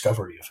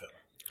rediscovery of him?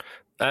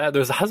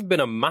 There's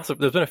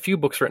been a few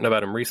books written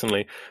about him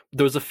recently.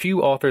 There was a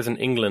few authors in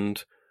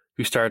England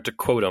who started to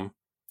quote him,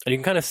 and you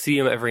can kind of see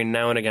him every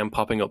now and again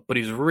popping up, but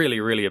he's really,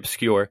 really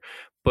obscure.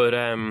 But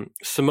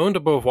Simone de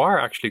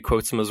Beauvoir actually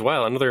quotes him as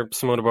well. Another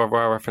Simone de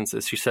Beauvoir reference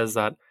is he says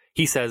that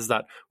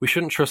we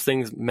shouldn't trust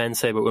things men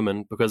say about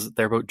women because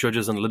they're both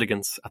judges and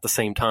litigants at the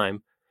same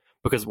time.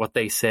 Because what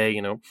they say,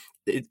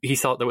 he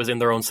thought that was in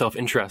their own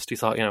self-interest. He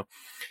thought,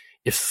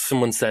 if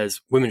someone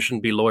says women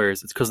shouldn't be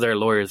lawyers, it's because they're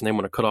lawyers and they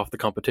want to cut off the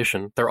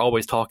competition. They're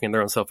always talking in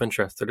their own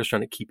self-interest. They're just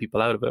trying to keep people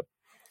out of it.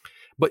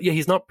 But yeah,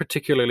 he's not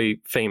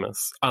particularly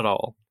famous at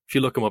all. If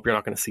you look him up, you're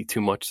not going to see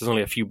too much. There's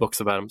only a few books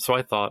about him. So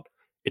I thought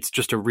it's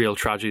just a real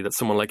tragedy that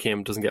someone like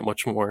him doesn't get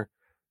much more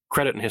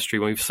credit in history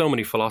when we have so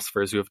many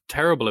philosophers who have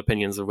terrible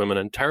opinions of women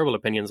and terrible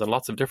opinions on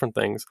lots of different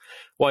things.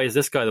 Why is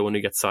this guy the one who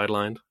gets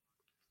sidelined?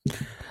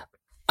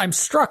 I'm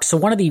struck. So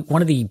one of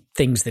the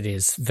things that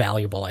is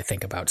valuable, I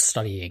think, about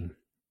studying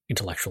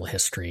intellectual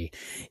history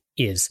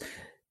is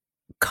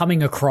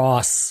coming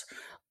across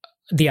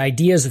the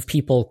ideas of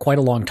people quite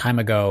a long time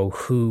ago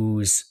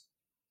whose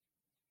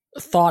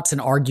thoughts and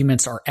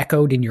arguments are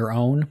echoed in your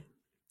own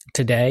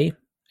today,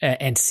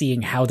 and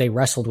seeing how they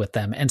wrestled with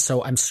them. And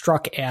so I'm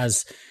struck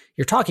as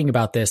you're talking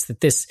about this,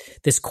 that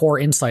this core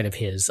insight of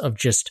his, of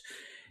just,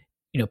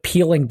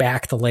 peeling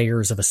back the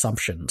layers of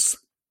assumptions,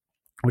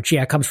 which,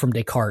 comes from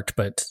Descartes,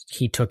 but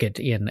he took it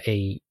in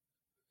a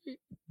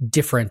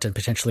different and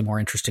potentially more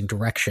interesting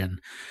direction,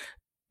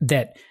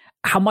 that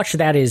how much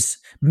that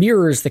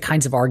mirrors the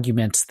kinds of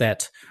arguments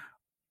that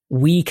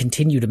we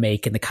continue to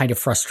make and the kind of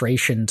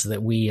frustrations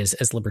that we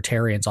as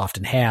libertarians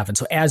often have. And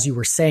so as you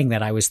were saying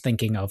that, I was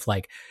thinking of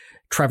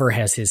Trevor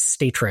has his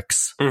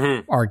Statrix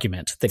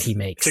argument that he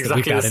makes. It's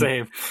exactly the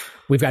same.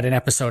 We've got an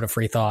episode of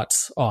Free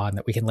Thoughts on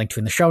that we can link to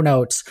in the show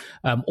notes,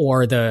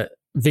 or the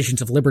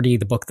Visions of Liberty,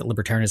 the book that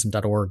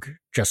libertarianism.org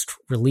just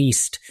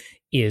released,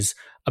 is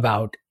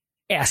about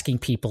asking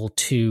people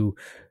to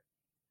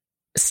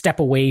step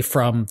away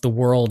from the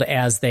world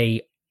as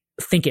they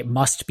think it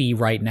must be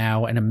right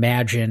now and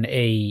imagine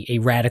a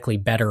radically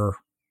better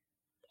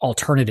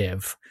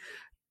alternative.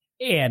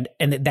 And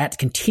that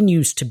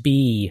continues to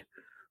be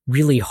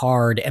really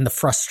hard, and the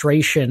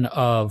frustration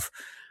of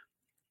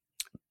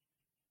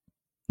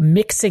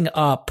mixing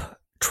up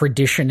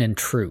tradition and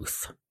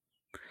truth,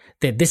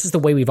 that this is the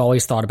way we've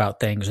always thought about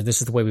things, or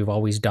this is the way we've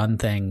always done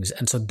things,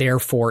 and so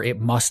therefore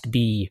it must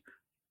be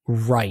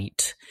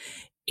right,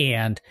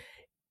 and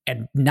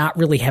not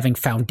really having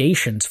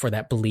foundations for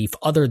that belief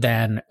other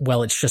than,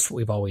 well, it's just what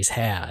we've always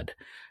had.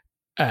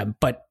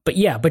 But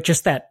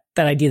just that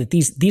idea that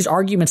these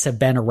arguments have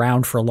been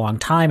around for a long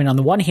time, and on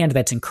the one hand,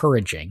 that's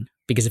encouraging,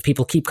 because if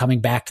people keep coming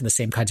back to the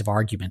same kinds of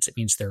arguments, it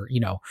means they're,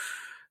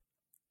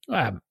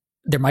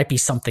 there might be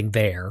something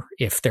there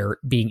if they're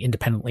being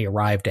independently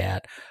arrived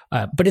at.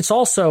 But it's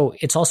also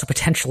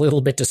potentially a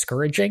little bit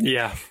discouraging.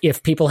 Yeah.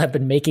 If people have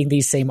been making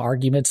these same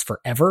arguments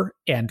forever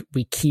and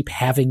we keep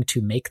having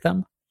to make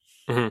them.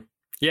 Mm-hmm.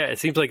 Yeah, it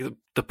seems like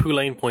the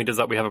Poulain point is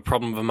that we have a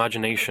problem of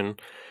imagination.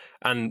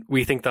 And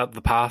we think that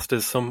the past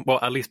is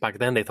at least back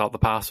then they thought the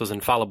past was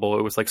infallible.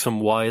 It was like some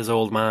wise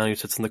old man who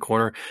sits in the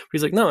corner. But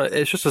he's like, no,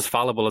 it's just as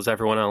fallible as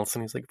everyone else.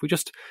 And he's like, we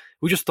just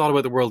thought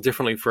about the world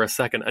differently for a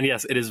second. And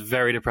yes, it is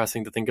very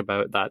depressing to think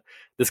about that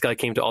this guy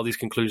came to all these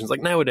conclusions.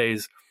 Like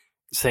nowadays,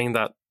 saying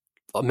that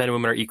men and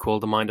women are equal,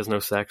 the mind has no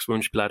sex,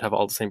 women should be allowed to have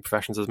all the same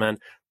professions as men.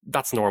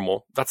 That's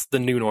normal. That's the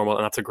new normal,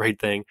 and that's a great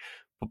thing.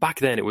 But back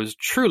then, it was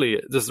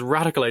truly this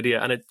radical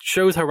idea, and it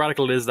shows how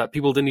radical it is that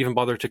people didn't even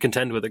bother to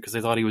contend with it because they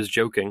thought he was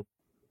joking.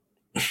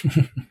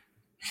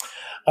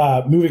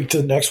 Moving to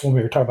the next one,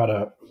 we were talking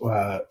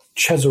about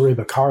Cesare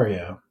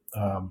Beccaria.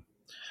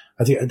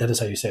 I think that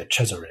is how you say it,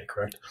 Cesare,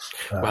 correct?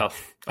 Well,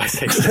 I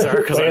say Cesare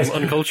because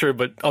I'm uncultured,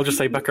 but I'll just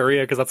say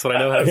Beccaria because that's what I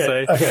know how to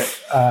say.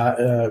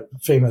 Okay.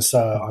 Famous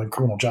on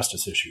criminal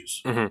justice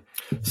issues.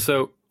 Mm-hmm.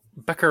 So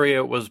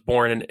Beccaria was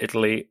born in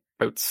Italy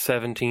about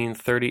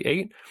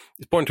 1738.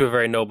 He's born to a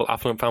very noble,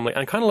 affluent family,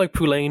 and kind of like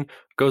Poulain,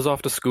 goes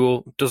off to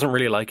school, doesn't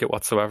really like it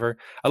whatsoever.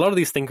 A lot of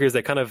these thinkers,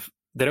 they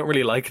don't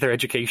really like their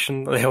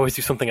education. They always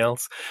do something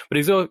else. But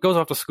he goes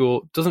off to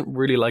school, doesn't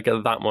really like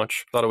it that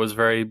much. Thought it was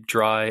very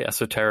dry,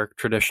 esoteric,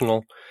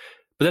 traditional.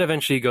 But then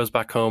eventually he goes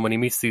back home and he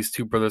meets these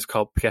two brothers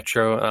called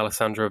Pietro and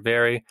Alessandro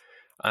Veri.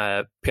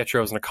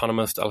 Pietro was an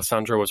economist,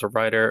 Alessandro was a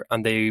writer,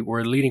 and they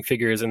were leading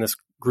figures in this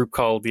group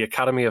called the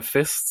Academy of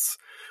Fists,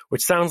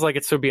 which sounds like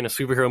it should be in a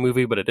superhero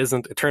movie, but it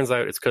isn't. It turns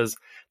out it's because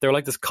they were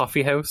like this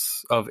coffee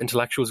house of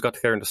intellectuals who got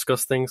together and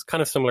discussed things,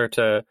 kind of similar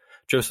to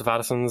Joseph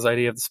Addison's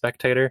idea of the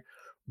Spectator.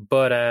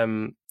 But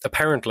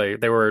apparently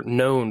they were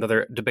known that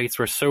their debates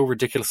were so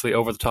ridiculously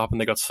over the top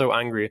and they got so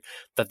angry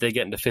that they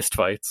get into fist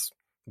fights.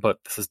 But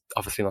this is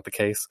obviously not the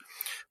case.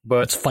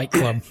 But it's Fight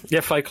Club. Yeah,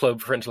 Fight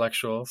Club for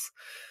intellectuals.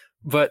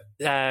 But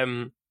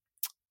so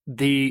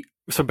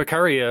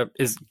Beccaria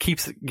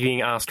keeps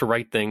being asked to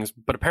write things,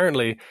 but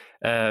apparently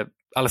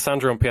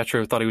Alessandro and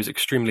Pietro thought he was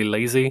extremely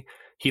lazy.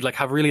 He'd like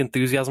have really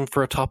enthusiasm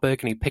for a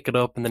topic and he'd pick it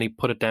up and then he'd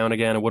put it down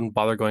again and wouldn't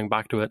bother going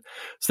back to it.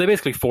 So they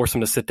basically forced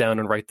him to sit down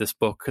and write this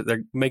book. They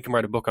make him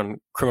write a book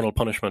on criminal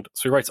punishment.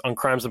 So he writes On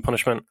Crimes and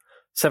Punishment,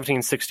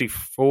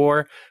 1764,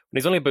 when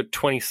he's only about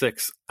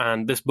 26,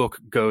 and this book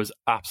goes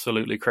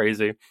absolutely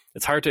crazy.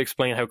 It's hard to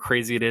explain how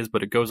crazy it is,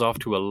 but it goes off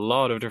to a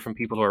lot of different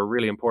people who are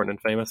really important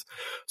and famous.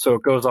 So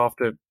it goes off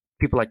to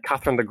people like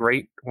Catherine the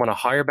Great want to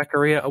hire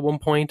Beccaria at one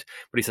point,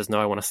 but he says,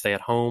 no, I want to stay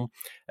at home.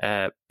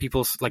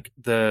 People like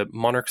the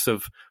monarchs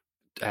of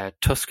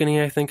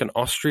Tuscany, I think, and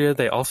Austria,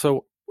 they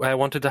also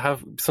wanted to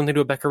have something to do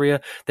with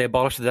Beccaria. They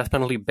abolished the death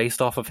penalty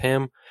based off of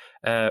him.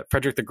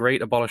 Frederick the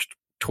Great abolished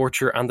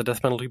torture and the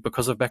death penalty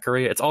because of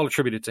Beccaria. It's all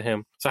attributed to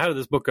him. So how did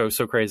this book go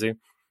so crazy?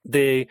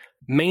 The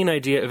main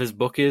idea of his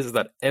book is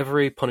that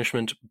every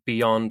punishment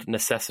beyond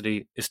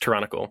necessity is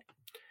tyrannical.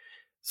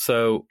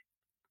 So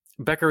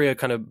Beccaria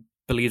kind of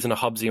believes in a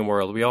Hobbesian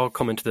world. We all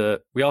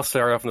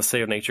start off in the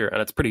state of nature,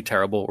 and it's pretty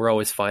terrible. We're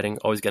always fighting,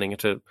 always getting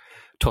into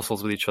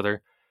tussles with each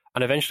other.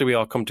 And eventually we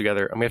all come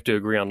together and we have to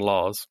agree on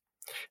laws.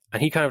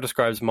 And he kind of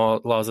describes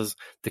laws as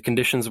the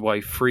conditions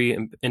why free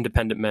and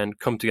independent men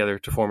come together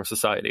to form a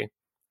society.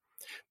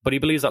 But he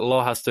believes that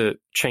law has to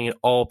chain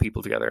all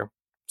people together.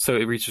 So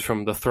it reaches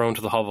from the throne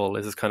to the hovel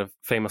is this kind of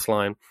famous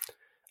line.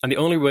 And the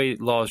only way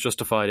law is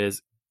justified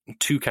is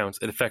 2 counts.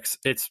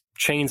 It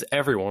chains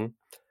everyone,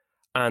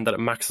 and that it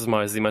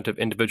maximizes the amount of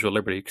individual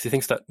liberty, because he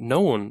thinks that no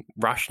one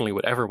rationally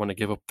would ever want to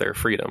give up their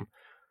freedom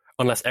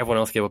unless everyone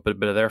else gave up a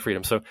bit of their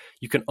freedom. So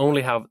you can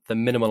only have the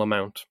minimal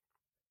amount.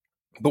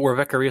 But where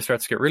Beccaria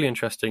starts to get really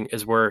interesting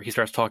is where he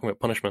starts talking about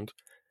punishment.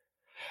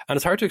 And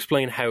it's hard to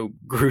explain how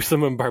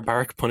gruesome and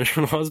barbaric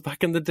punishment was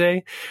back in the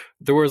day.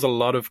 There was a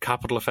lot of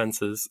capital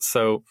offenses.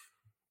 So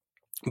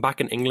back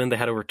in England, they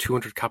had over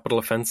 200 capital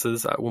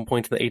offenses at one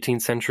point in the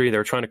 18th century. They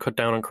were trying to cut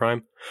down on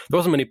crime. There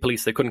wasn't many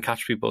police. They couldn't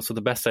catch people. So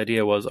the best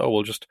idea was,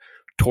 we'll just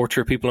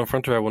torture people in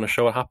front of everyone to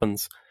show what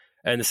happens.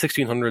 In the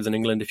 1600s in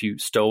England, if you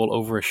stole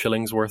over a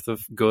shilling's worth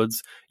of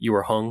goods, you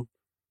were hung.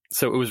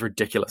 So it was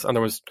ridiculous. And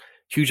there was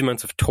huge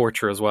amounts of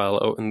torture as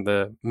well in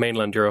the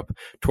mainland Europe.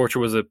 Torture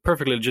was a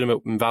perfectly legitimate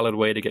and valid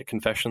way to get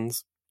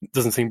confessions. It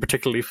doesn't seem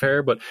particularly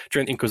fair, but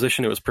during the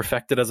Inquisition, it was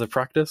perfected as a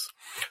practice.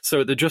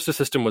 So the justice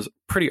system was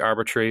pretty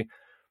arbitrary,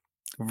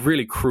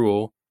 really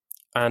cruel,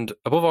 and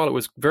above all,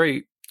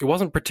 it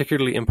wasn't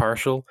particularly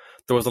impartial.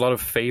 There was a lot of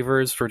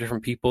favors for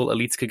different people.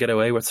 Elites could get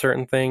away with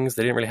certain things.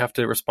 They didn't really have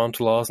to respond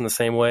to laws in the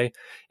same way.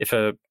 If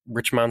a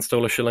rich man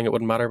stole a shilling, it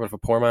wouldn't matter, but if a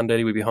poor man did,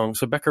 he would be hung.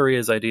 So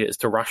Beccaria's idea is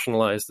to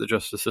rationalize the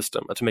justice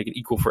system and to make it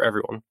equal for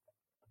everyone.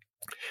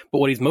 But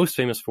what he's most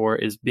famous for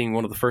is being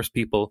one of the first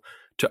people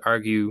to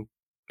argue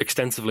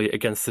extensively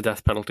against the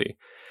death penalty.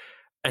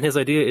 And his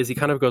idea is, he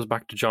kind of goes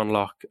back to John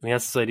Locke, and he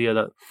has this idea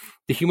that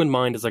the human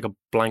mind is like a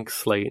blank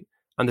slate.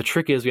 And the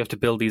trick is we have to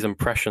build these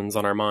impressions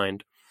on our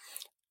mind.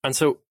 And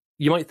so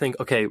you might think,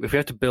 okay, if we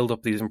have to build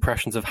up these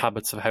impressions of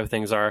habits of how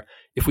things are,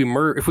 if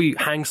we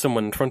hang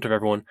someone in front of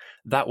everyone,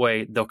 that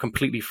way they'll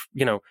completely,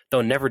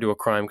 they'll never do a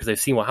crime because they've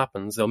seen what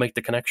happens. They'll make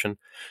the connection.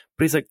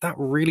 But he's like, that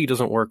really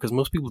doesn't work, because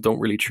most people don't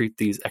really treat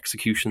these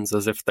executions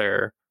as if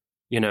they're,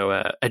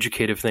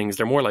 educative things.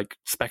 They're more like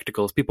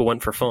spectacles. People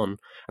went for fun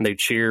and they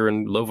cheer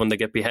and love when they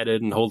get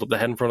beheaded and hold up the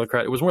head in front of the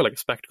crowd. It was more like a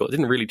spectacle. It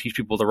didn't really teach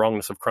people the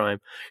wrongness of crime.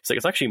 It's like,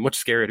 it's actually much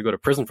scarier to go to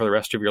prison for the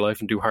rest of your life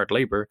and do hard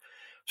labor.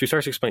 So he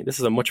starts to explain this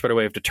is a much better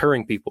way of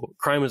deterring people.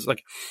 Crime is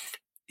like,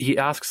 he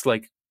asks,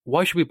 like,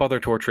 why should we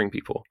bother torturing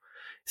people?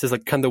 He says,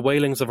 like, can the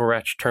wailings of a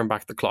wretch turn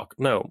back the clock?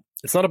 No,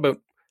 it's not about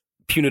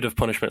punitive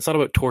punishment. It's not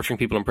about torturing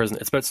people in prison.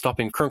 It's about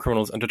stopping current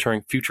criminals and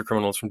deterring future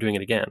criminals from doing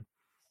it again.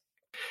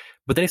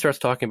 But then he starts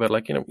talking about,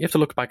 like, you have to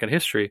look back at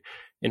history.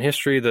 In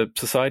history, the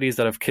societies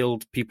that have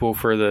killed people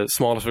for the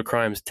smallest of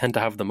crimes tend to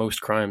have the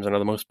most crimes and are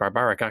the most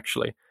barbaric,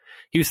 actually.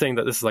 He was saying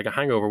that this is like a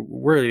hangover.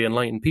 We're the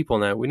enlightened people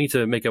now. We need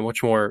to make a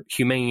much more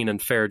humane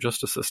and fair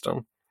justice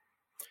system.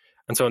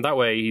 And so in that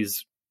way,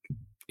 he's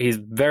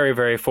very,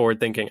 very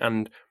forward-thinking.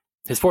 And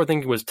his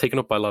forward-thinking was taken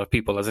up by a lot of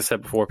people. As I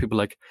said before, people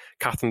like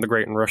Catherine the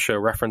Great in Russia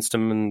referenced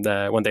him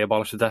when they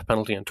abolished the death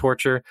penalty and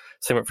torture.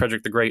 Same with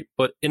Frederick the Great.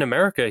 But in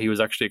America, he was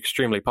actually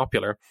extremely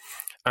popular.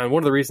 And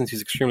one of the reasons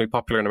he's extremely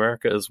popular in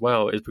America as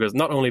well is because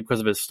not only because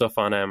of his stuff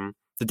on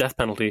the death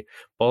penalty,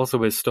 but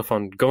also his stuff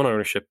on gun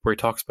ownership, where he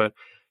talks about,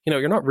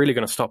 you're not really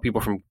going to stop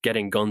people from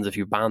getting guns if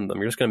you ban them.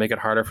 You're just going to make it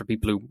harder for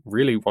people who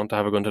really want to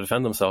have a gun to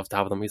defend themselves to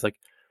have them. He's like,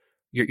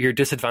 you're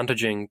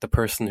disadvantaging the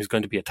person who's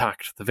going to be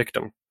attacked, the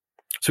victim.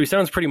 So he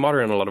sounds pretty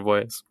modern in a lot of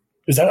ways.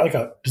 Is that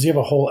does he have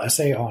a whole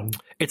essay on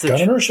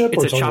gun ownership?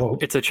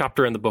 It's a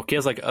chapter in the book. He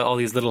has like all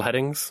these little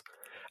headings,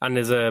 and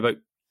there's about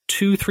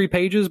 2-3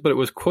 pages, but it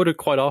was quoted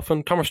quite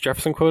often. Thomas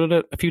Jefferson quoted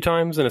it a few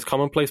times in his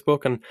Commonplace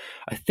book, and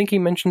I think he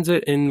mentions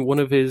it in one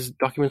of his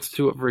documents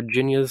to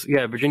Virginia's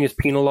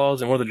penal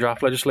laws and one of the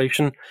draft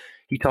legislation.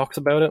 He talks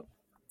about it.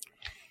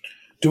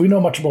 Do we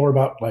know much more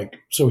about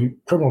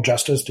criminal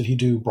justice? Did he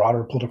do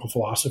broader political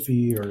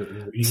philosophy or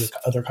any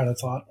other kind of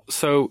thought?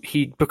 So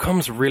he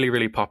becomes really,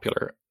 really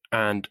popular,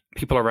 and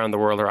people around the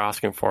world are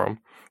asking for him.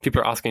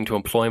 People are asking to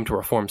employ him to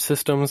reform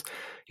systems.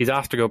 He's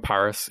asked to go to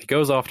Paris. He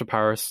goes off to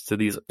Paris to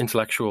these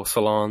intellectual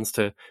salons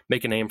to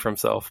make a name for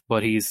himself,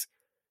 but he's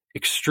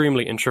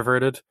extremely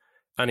introverted,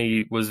 and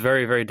he was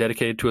very, very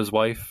dedicated to his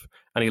wife,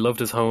 and he loved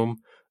his home.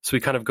 So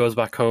he kind of goes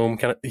back home.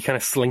 He kind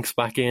of slinks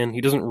back in.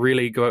 He doesn't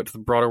really go out to the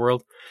broader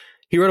world.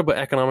 He wrote about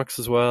economics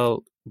as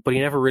well, but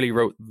he never really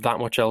wrote that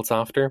much else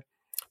after.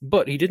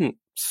 But he didn't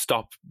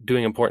stop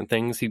doing important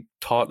things. He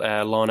taught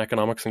law and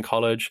economics in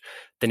college.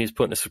 Then he's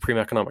put in a Supreme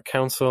Economic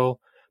Council,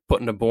 put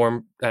in a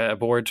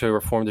board to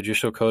reform the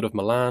Judicial Code of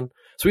Milan.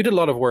 So he did a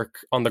lot of work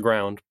on the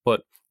ground,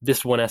 but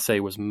this one essay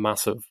was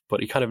massive, but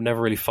he kind of never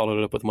really followed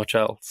it up with much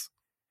else.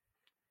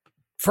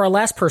 For our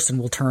last person,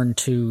 we'll turn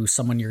to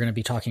someone you're going to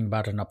be talking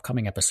about in an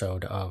upcoming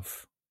episode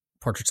of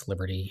Portraits of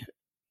Liberty,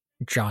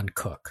 John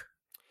Cook.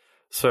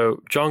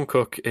 So John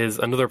Cook is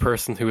another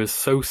person who is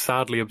so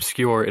sadly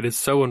obscure. It is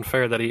so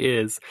unfair that he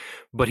is,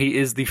 but he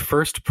is the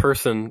first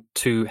person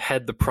to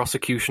head the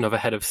prosecution of a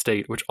head of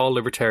state, which all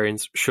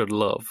libertarians should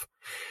love.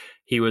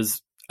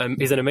 He's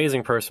an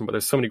amazing person, but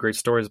there's so many great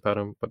stories about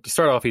him. But to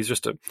start off, he's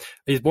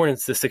born in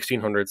the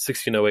 1600s,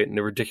 1608, in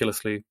a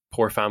ridiculously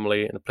poor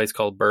family in a place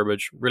called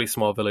Burbage, really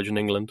small village in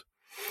England.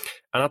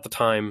 And at the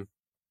time,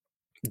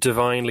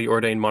 divinely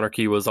ordained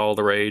monarchy was all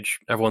the rage.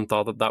 Everyone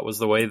thought that was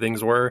the way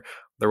things were.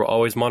 There were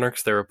always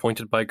monarchs. They were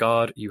appointed by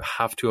God. You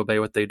have to obey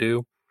what they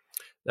do.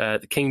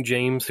 King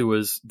James, who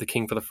was the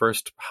king for the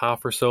first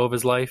half or so of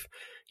his life,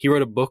 he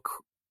wrote a book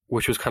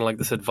which was kind of like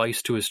this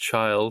advice to his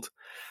child.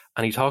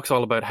 And he talks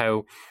all about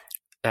how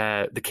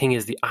the king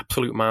is the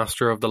absolute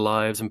master of the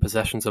lives and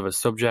possessions of his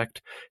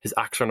subject. His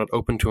acts are not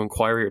open to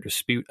inquiry or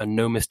dispute, and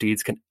no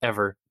misdeeds can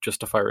ever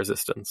justify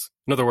resistance.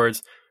 In other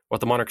words, what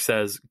the monarch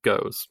says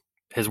goes.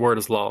 His word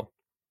is law.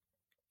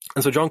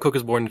 And so John Cook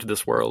is born into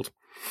this world.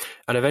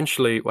 And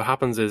eventually what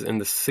happens is in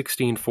the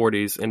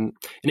 1640s, in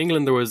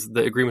England, there was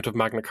the agreement of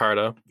Magna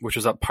Carta, which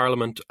was that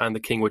Parliament and the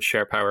king would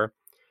share power.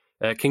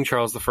 King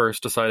Charles I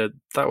decided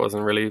that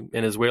wasn't really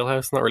in his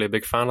wheelhouse, not really a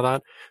big fan of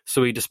that.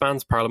 So he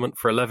disbands Parliament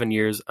for 11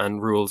 years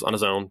and rules on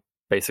his own,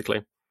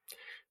 basically.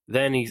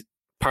 Then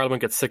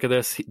Parliament gets sick of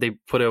this. They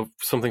put out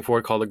something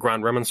forward called the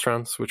Grand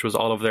Remonstrance, which was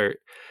all of their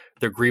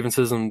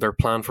grievances and their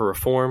plan for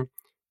reform.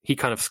 He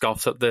kind of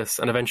scoffs at this,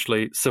 and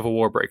eventually civil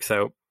war breaks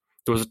out.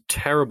 There was a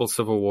terrible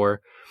civil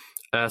war.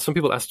 Some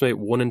people estimate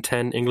 1 in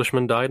 10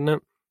 Englishmen died in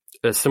it,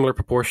 a similar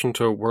proportion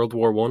to World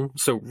War I.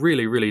 So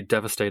really, really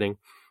devastating.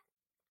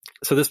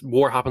 So this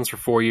war happens for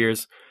 4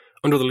 years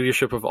under the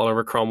leadership of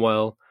Oliver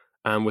Cromwell,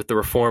 and with the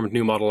reformed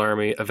New Model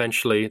Army.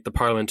 Eventually, the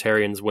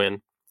parliamentarians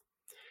win,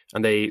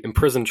 and they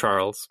imprison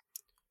Charles.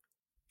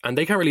 And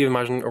they can't really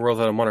imagine a world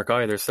without a monarch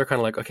either. So they're kind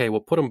of like, okay,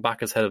 we'll put him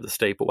back as head of the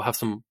state, but we'll have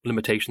some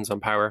limitations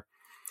on power.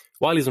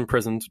 While he's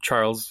imprisoned,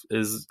 Charles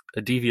is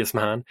a devious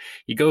man.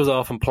 He goes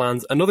off and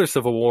plans another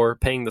civil war,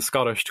 paying the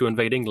Scottish to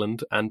invade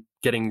England and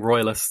getting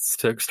royalists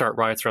to start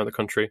riots around the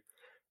country.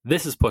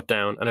 This is put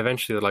down, and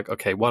eventually they're like,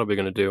 okay, what are we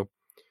going to do?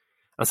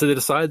 And so they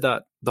decide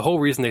that the whole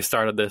reason they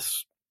started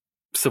this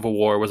civil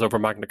war was over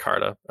Magna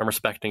Carta and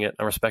respecting it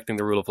and respecting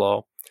the rule of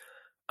law.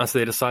 And so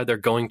they decide they're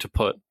going to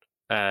put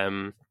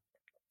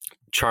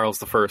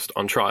Charles I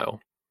on trial.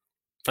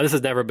 And this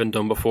has never been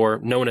done before.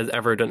 No one has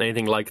ever done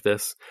anything like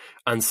this.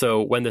 And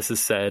so when this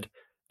is said,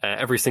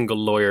 every single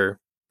lawyer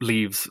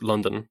leaves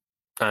London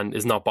and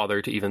is not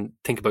bothered to even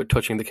think about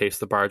touching the case of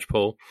the barge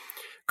pole.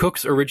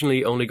 Cook's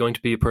originally only going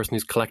to be a person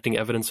who's collecting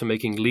evidence and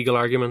making legal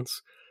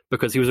arguments,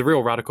 because he was a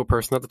real radical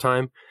person at the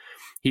time.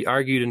 He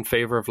argued in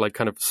favor of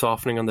kind of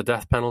softening on the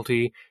death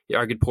penalty. He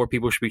argued poor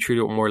people should be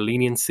treated with more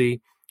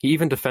leniency. He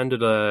even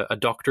defended a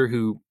doctor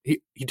who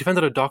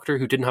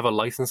didn't have a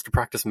license to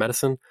practice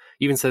medicine.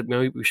 He even said,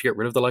 maybe we should get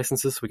rid of the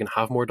licenses so we can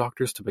have more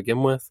doctors to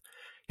begin with.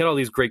 He had all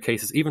these great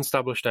cases. He even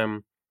established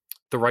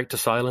the right to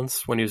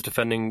silence when he was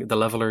defending the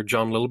leveler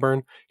John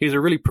Lilburne. He's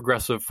a really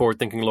progressive,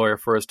 forward-thinking lawyer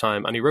for his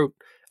time, and he wrote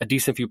a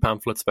decent few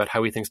pamphlets about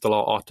how he thinks the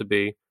law ought to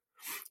be.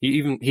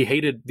 He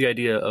hated the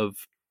idea of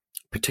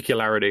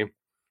particularity.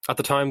 At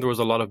the time, there was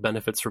a lot of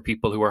benefits for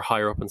people who were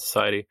higher up in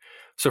society.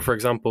 So, for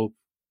example,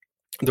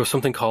 there was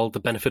something called the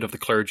benefit of the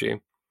clergy.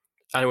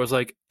 And it was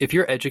like, if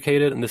you're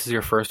educated and this is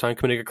your first time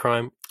committing a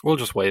crime, we'll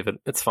just waive it.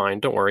 It's fine.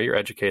 Don't worry, you're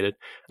educated.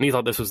 And he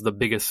thought this was the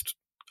biggest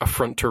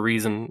affront to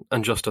reason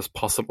and justice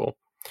possible.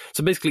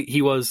 So basically,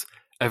 he was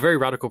a very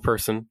radical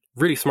person,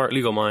 really smart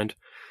legal mind,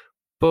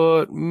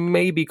 but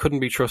maybe couldn't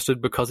be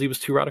trusted because he was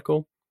too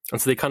radical.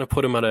 And so they kind of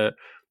put him at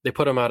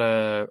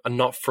a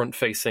not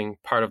front-facing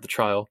part of the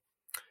trial.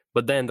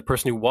 But then the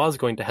person who was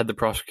going to head the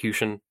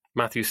prosecution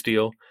Matthew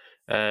Steele,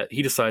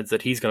 he decides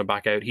that he's going to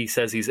back out. He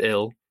says he's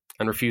ill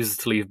and refuses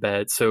to leave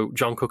bed. So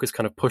John Cook is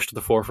kind of pushed to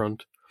the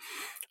forefront.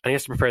 And he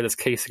has to prepare this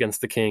case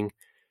against the king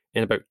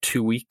in about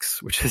 2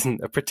 weeks, which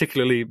isn't a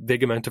particularly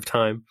big amount of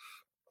time.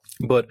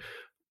 But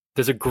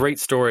there's a great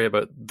story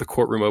about the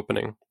courtroom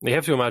opening. You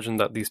have to imagine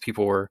that these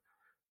people were,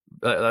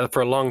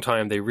 for a long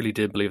time, they really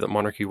did believe that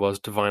monarchy was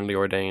divinely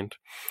ordained.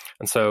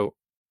 And so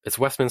it's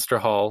Westminster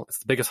Hall. It's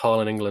the biggest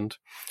hall in England,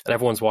 and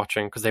everyone's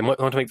watching because they want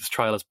to make this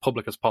trial as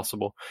public as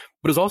possible.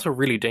 But it's also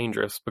really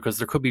dangerous because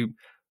there could be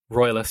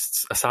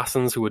royalists,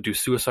 assassins who would do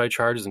suicide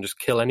charges and just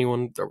kill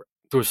anyone.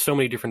 There was so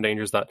many different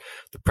dangers that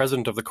the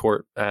president of the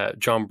court,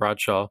 John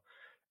Bradshaw,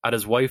 at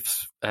his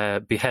wife's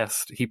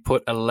behest, he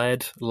put a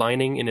lead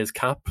lining in his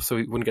cap so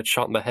he wouldn't get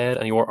shot in the head,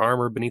 and he wore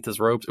armor beneath his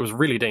robes. It was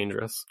really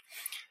dangerous.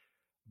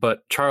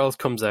 But Charles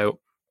comes out.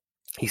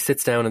 He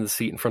sits down in the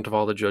seat in front of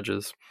all the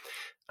judges.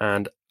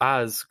 And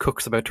as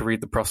Cook's about to read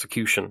the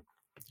prosecution,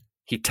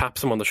 he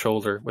taps him on the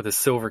shoulder with his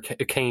silver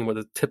cane with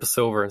a tip of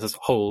silver and says,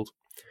 "Hold."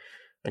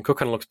 And Cook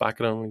kind of looks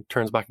back at him. He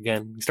turns back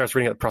again. He starts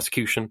reading out the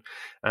prosecution.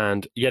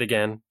 And yet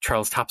again,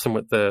 Charles taps him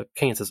with the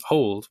cane and says,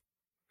 "Hold."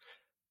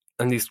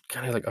 And he's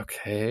kind of like,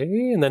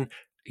 okay. And then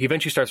he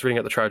eventually starts reading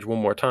out the charge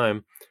one more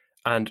time.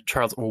 And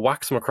Charles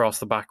whacks him across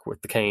the back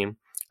with the cane.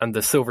 And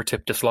the silver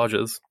tip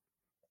dislodges.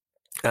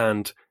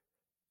 And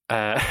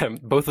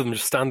both of them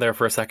just stand there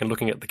for a second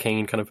looking at the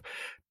cane kind of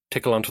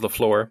tickle onto the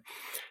floor.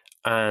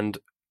 And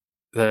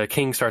the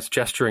king starts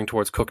gesturing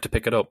towards Cook to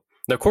pick it up.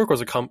 Now, Cook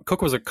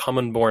was a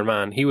common-born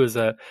man. He was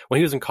when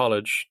he was in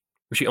college,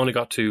 which he only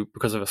got to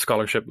because of a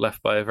scholarship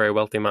left by a very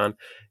wealthy man,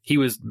 he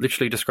was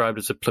literally described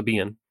as a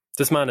plebeian.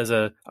 This man is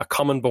a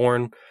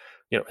common-born,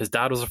 his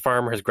dad was a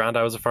farmer, his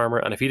granddad was a farmer,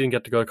 and if he didn't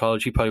get to go to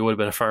college, he probably would have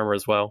been a farmer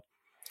as well.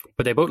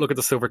 But they both look at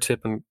the silver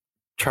tip, and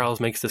Charles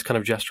makes this kind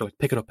of gesture, like,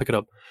 pick it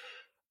up.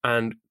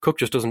 And Cook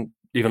just doesn't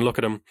even look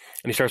at him, and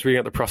he starts reading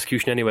out the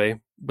prosecution anyway.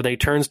 But then he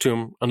turns to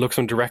him and looks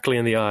him directly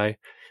in the eye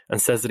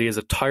and says that he is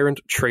a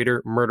tyrant,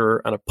 traitor,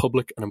 murderer, and a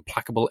public and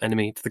implacable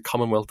enemy to the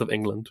Commonwealth of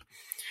England.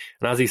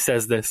 And as he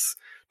says this,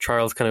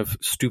 Charles kind of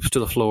stoops to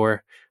the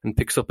floor and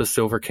picks up his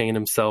silver cane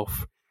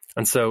himself.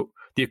 And so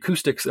the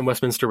acoustics in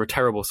Westminster were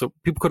terrible, so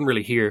people couldn't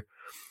really hear.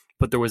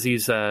 But there was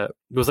there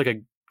was like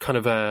a kind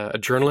of a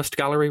journalist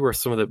gallery where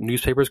some of the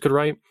newspapers could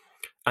write,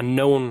 and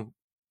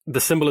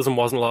the symbolism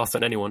wasn't lost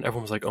on anyone.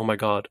 Everyone was like, "Oh my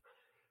God,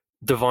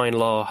 divine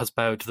law has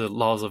bowed to the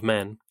laws of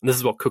men." And this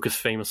is what Cook is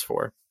famous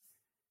for.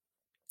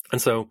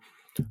 And so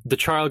the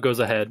trial goes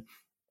ahead.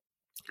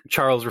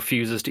 Charles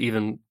refuses to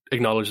even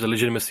acknowledge the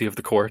legitimacy of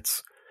the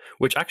courts,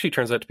 which actually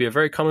turns out to be a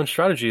very common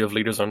strategy of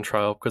leaders on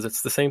trial, because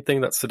it's the same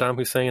thing that Saddam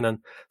Hussein and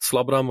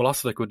Slobodan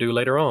Milosevic would do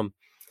later on.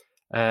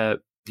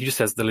 He just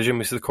says the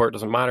legitimacy of the court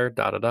doesn't matter,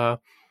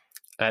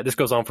 This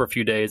goes on for a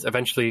few days.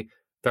 Eventually,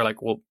 they're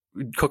like, well,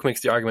 Cook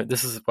makes the argument,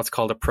 this is what's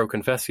called a pro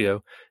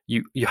confessio.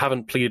 You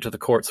haven't pleaded to the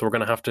court, so we're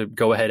going to have to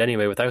go ahead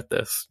anyway without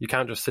this. You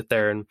can't just sit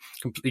there and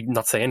completely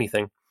not say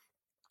anything.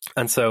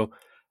 And so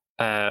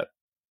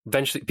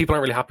eventually, people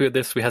aren't really happy with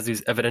this. We had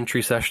these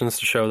evidentiary sessions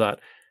to show that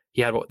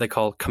he had what they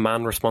call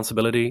command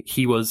responsibility.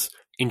 He was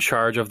in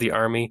charge of the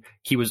army.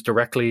 He was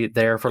directly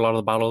there for a lot of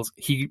the battles.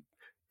 He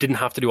didn't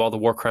have to do all the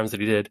war crimes that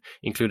he did,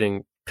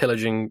 including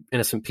pillaging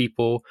innocent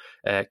people,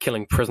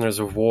 killing prisoners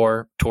of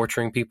war,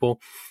 torturing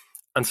people.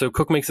 And so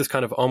Cook makes this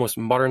kind of almost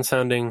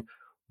modern-sounding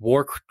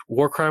war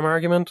crime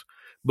argument,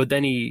 but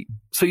then he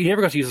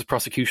never got to use his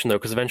prosecution, though,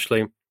 because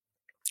eventually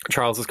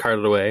Charles is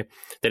carted away.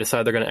 They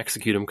decide they're going to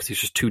execute him because he's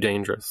just too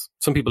dangerous.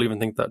 Some people even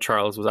think that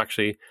Charles was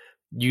actually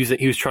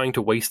he was trying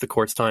to waste the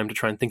court's time to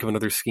try and think of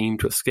another scheme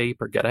to escape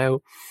or get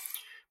out.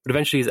 But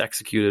eventually he's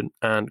executed,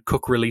 and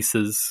Cook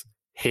releases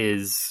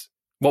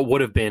what would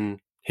have been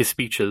his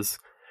speeches.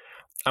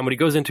 And what he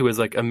goes into is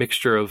like a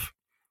mixture of,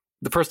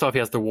 first off, he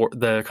has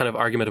the kind of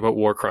argument about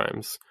war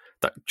crimes,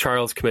 that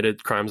Charles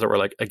committed crimes that were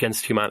like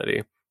against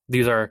humanity.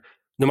 These are,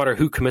 no matter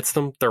who commits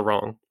them, they're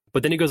wrong.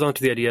 But then he goes on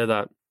to the idea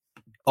that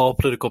all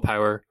political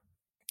power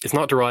is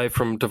not derived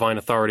from divine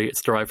authority,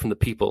 it's derived from the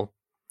people.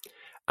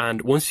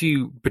 And once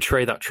you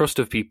betray that trust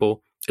of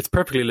people, it's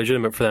perfectly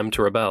legitimate for them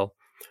to rebel.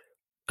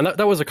 And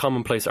that was a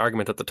commonplace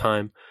argument at the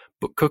time.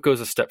 But Cook goes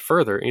a step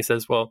further, and he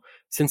says, well,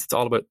 since it's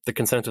all about the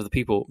consent of the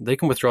people, they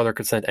can withdraw their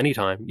consent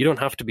anytime. You don't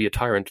have to be a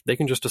tyrant. They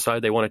can just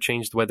decide they want to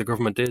change the way the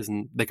government is,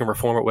 and they can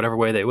reform it whatever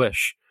way they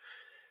wish.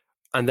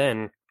 And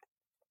then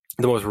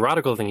the most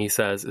radical thing he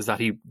says is that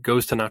he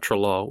goes to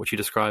natural law, which he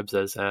describes it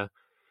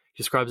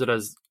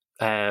as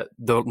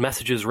the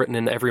messages written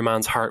in every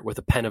man's heart with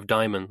a pen of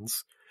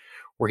diamonds,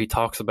 where he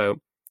talks about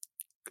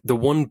the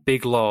one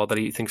big law that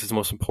he thinks is the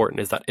most important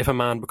is that if a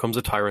man becomes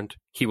a tyrant,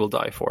 he will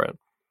die for it.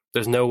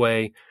 There's no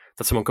way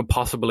that someone could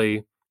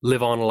possibly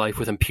live on life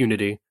with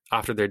impunity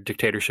after their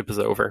dictatorship is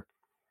over.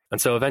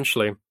 And so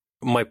eventually,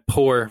 my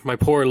poor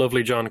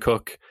lovely John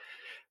Cook,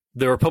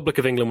 the Republic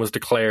of England was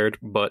declared,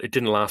 but it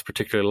didn't last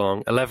particularly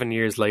long. 11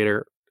 years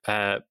later,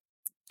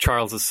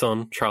 Charles's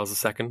son,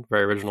 Charles II,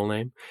 very original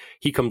name,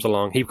 he comes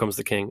along, he becomes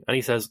the king, and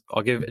he says,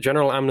 I'll give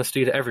general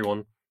amnesty to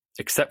everyone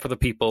except for the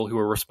people who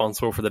were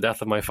responsible for the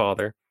death of my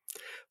father.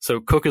 So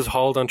Cook is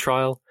hauled on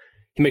trial.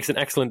 He makes an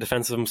excellent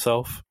defense of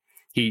himself.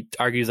 He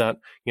argues that,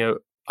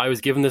 I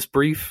was given this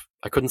brief.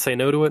 I couldn't say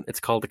no to it. It's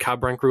called the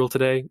cab rank rule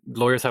today.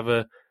 Lawyers have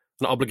an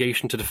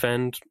obligation to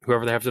defend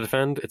whoever they have to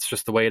defend. It's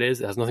just the way it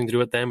is. It has nothing to do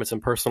with them. It's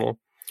impersonal.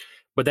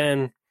 But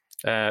then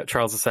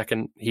Charles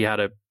II,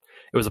 it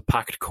was a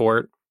packed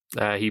court.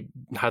 He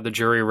had the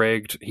jury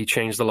rigged. He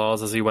changed the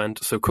laws as he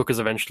went. So Cook is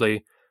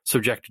eventually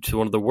subjected to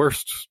one of the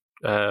worst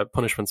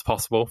punishments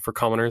possible for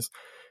commoners,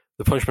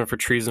 the punishment for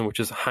treason, which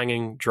is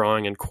hanging,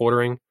 drawing, and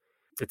quartering.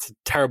 It's a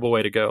terrible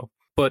way to go.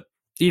 But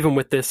even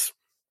with this,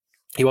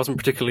 he wasn't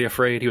particularly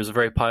afraid. He was a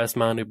very pious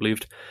man who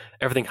believed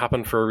everything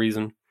happened for a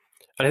reason.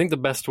 And I think the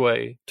best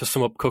way to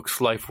sum up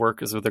Cook's life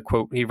work is with a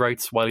quote he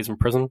writes while he's in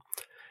prison.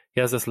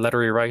 He has this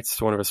letter he writes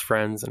to one of his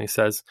friends, and he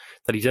says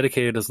that he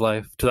dedicated his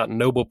life to that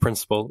noble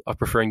principle of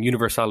preferring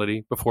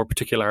universality before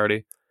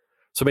particularity.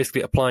 So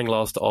basically applying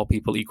laws to all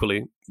people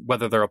equally,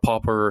 whether they're a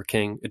pauper or a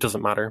king, it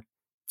doesn't matter.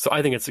 So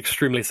I think it's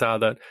extremely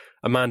sad that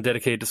a man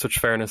dedicated to such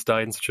fairness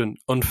died in such an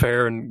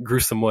unfair and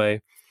gruesome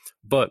way.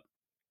 But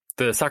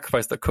the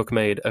sacrifice that Cook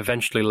made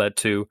eventually led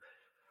to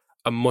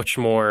a much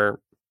more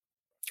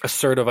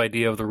assertive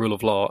idea of the rule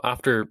of law.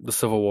 After the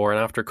Civil War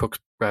and after Cook's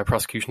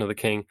prosecution of the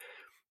king,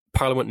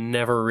 Parliament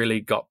never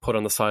really got put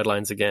on the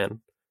sidelines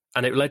again.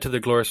 And it led to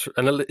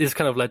this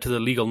kind of led to the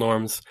legal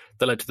norms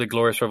that led to the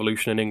Glorious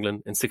Revolution in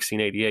England in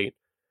 1688,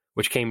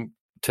 which came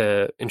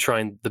to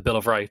enshrine the Bill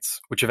of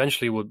Rights, which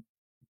eventually would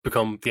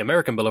become the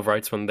American Bill of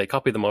Rights when they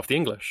copied them off the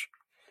English.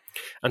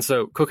 And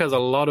so Cook has a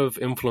lot of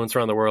influence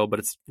around the world, but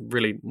it's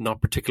really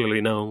not particularly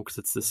known because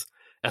it's this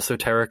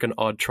esoteric and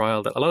odd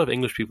trial that a lot of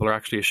English people are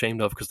actually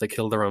ashamed of because they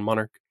killed their own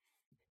monarch.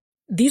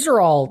 These are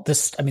all the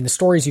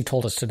stories you've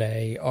told us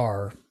today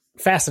are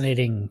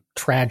fascinating,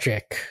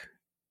 tragic,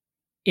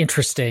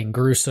 interesting,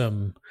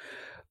 gruesome.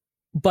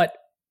 But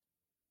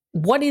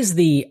what is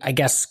the,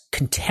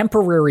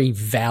 contemporary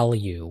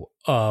value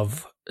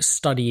of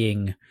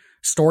studying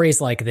stories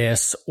like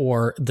this,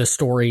 or the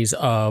stories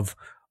of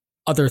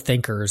other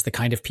thinkers, the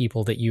kind of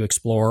people that you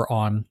explore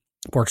on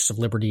Portraits of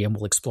Liberty and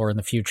will explore in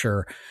the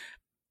future,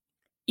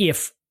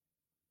 if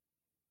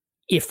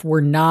it's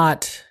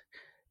not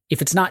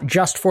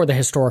just for the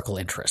historical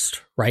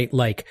interest, right?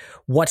 Like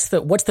what's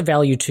the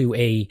value to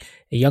a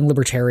young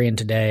libertarian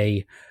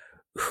today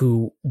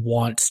who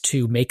wants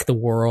to make the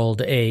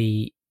world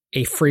a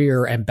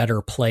freer and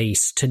better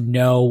place to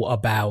know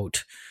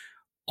about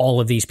all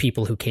of these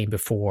people who came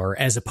before,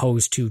 as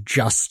opposed to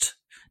just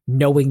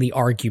knowing the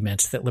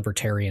arguments that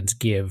libertarians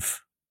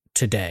give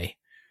today?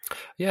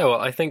 Yeah, well,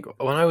 I think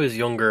when I was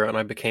younger and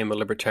I became a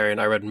libertarian,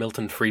 I read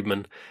Milton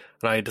Friedman,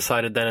 and I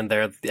decided then and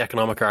there that the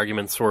economic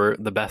arguments were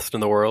the best in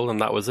the world, and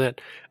that was it.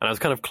 And I was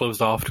kind of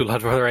closed off to a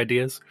lot of other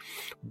ideas.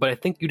 But I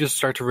think you just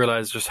start to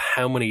realize just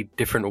how many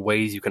different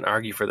ways you can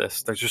argue for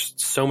this. There's just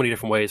so many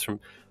different ways from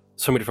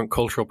so many different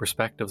cultural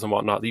perspectives and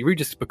whatnot that you really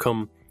just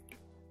become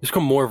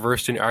more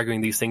versed in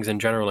arguing these things in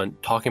general and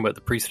talking about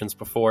the precedents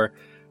before.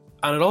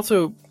 And it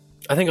also,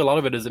 I think a lot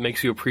of it is it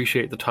makes you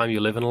appreciate the time you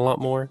live in a lot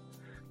more.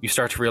 You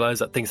start to realize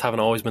that things haven't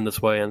always been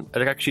this way, and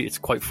actually it's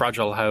quite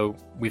fragile how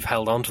we've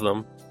held on to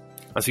them.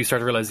 And so you start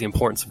to realize the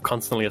importance of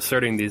constantly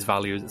asserting these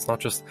values. It's not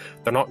just,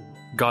 they're not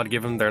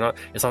God-given,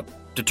 it's not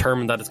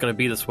determined that it's going to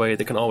be this way,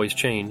 they can always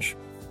change.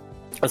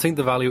 I think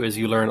the value is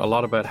you learn a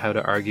lot about how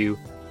to argue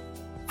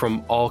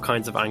from all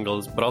kinds of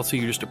angles, but also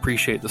you just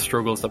appreciate the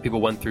struggles that people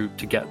went through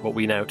to get what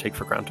we now take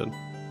for granted.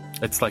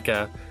 It's like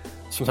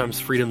sometimes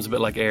freedom's a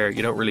bit like air.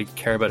 You don't really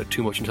care about it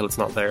too much until it's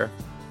not there.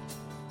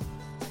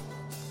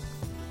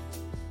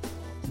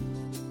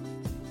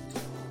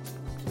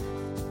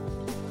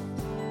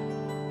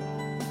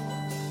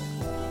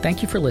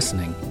 Thank you for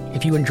listening.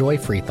 If you enjoy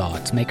Free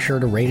Thoughts, make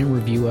sure to rate and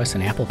review us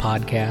in Apple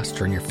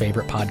Podcasts or in your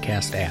favorite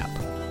podcast app.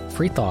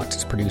 Free Thoughts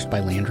is produced by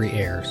Landry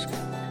Ayres.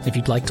 If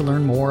you'd like to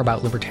learn more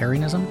about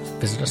libertarianism,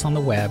 visit us on the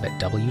web at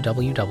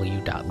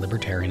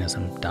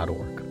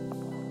www.libertarianism.org.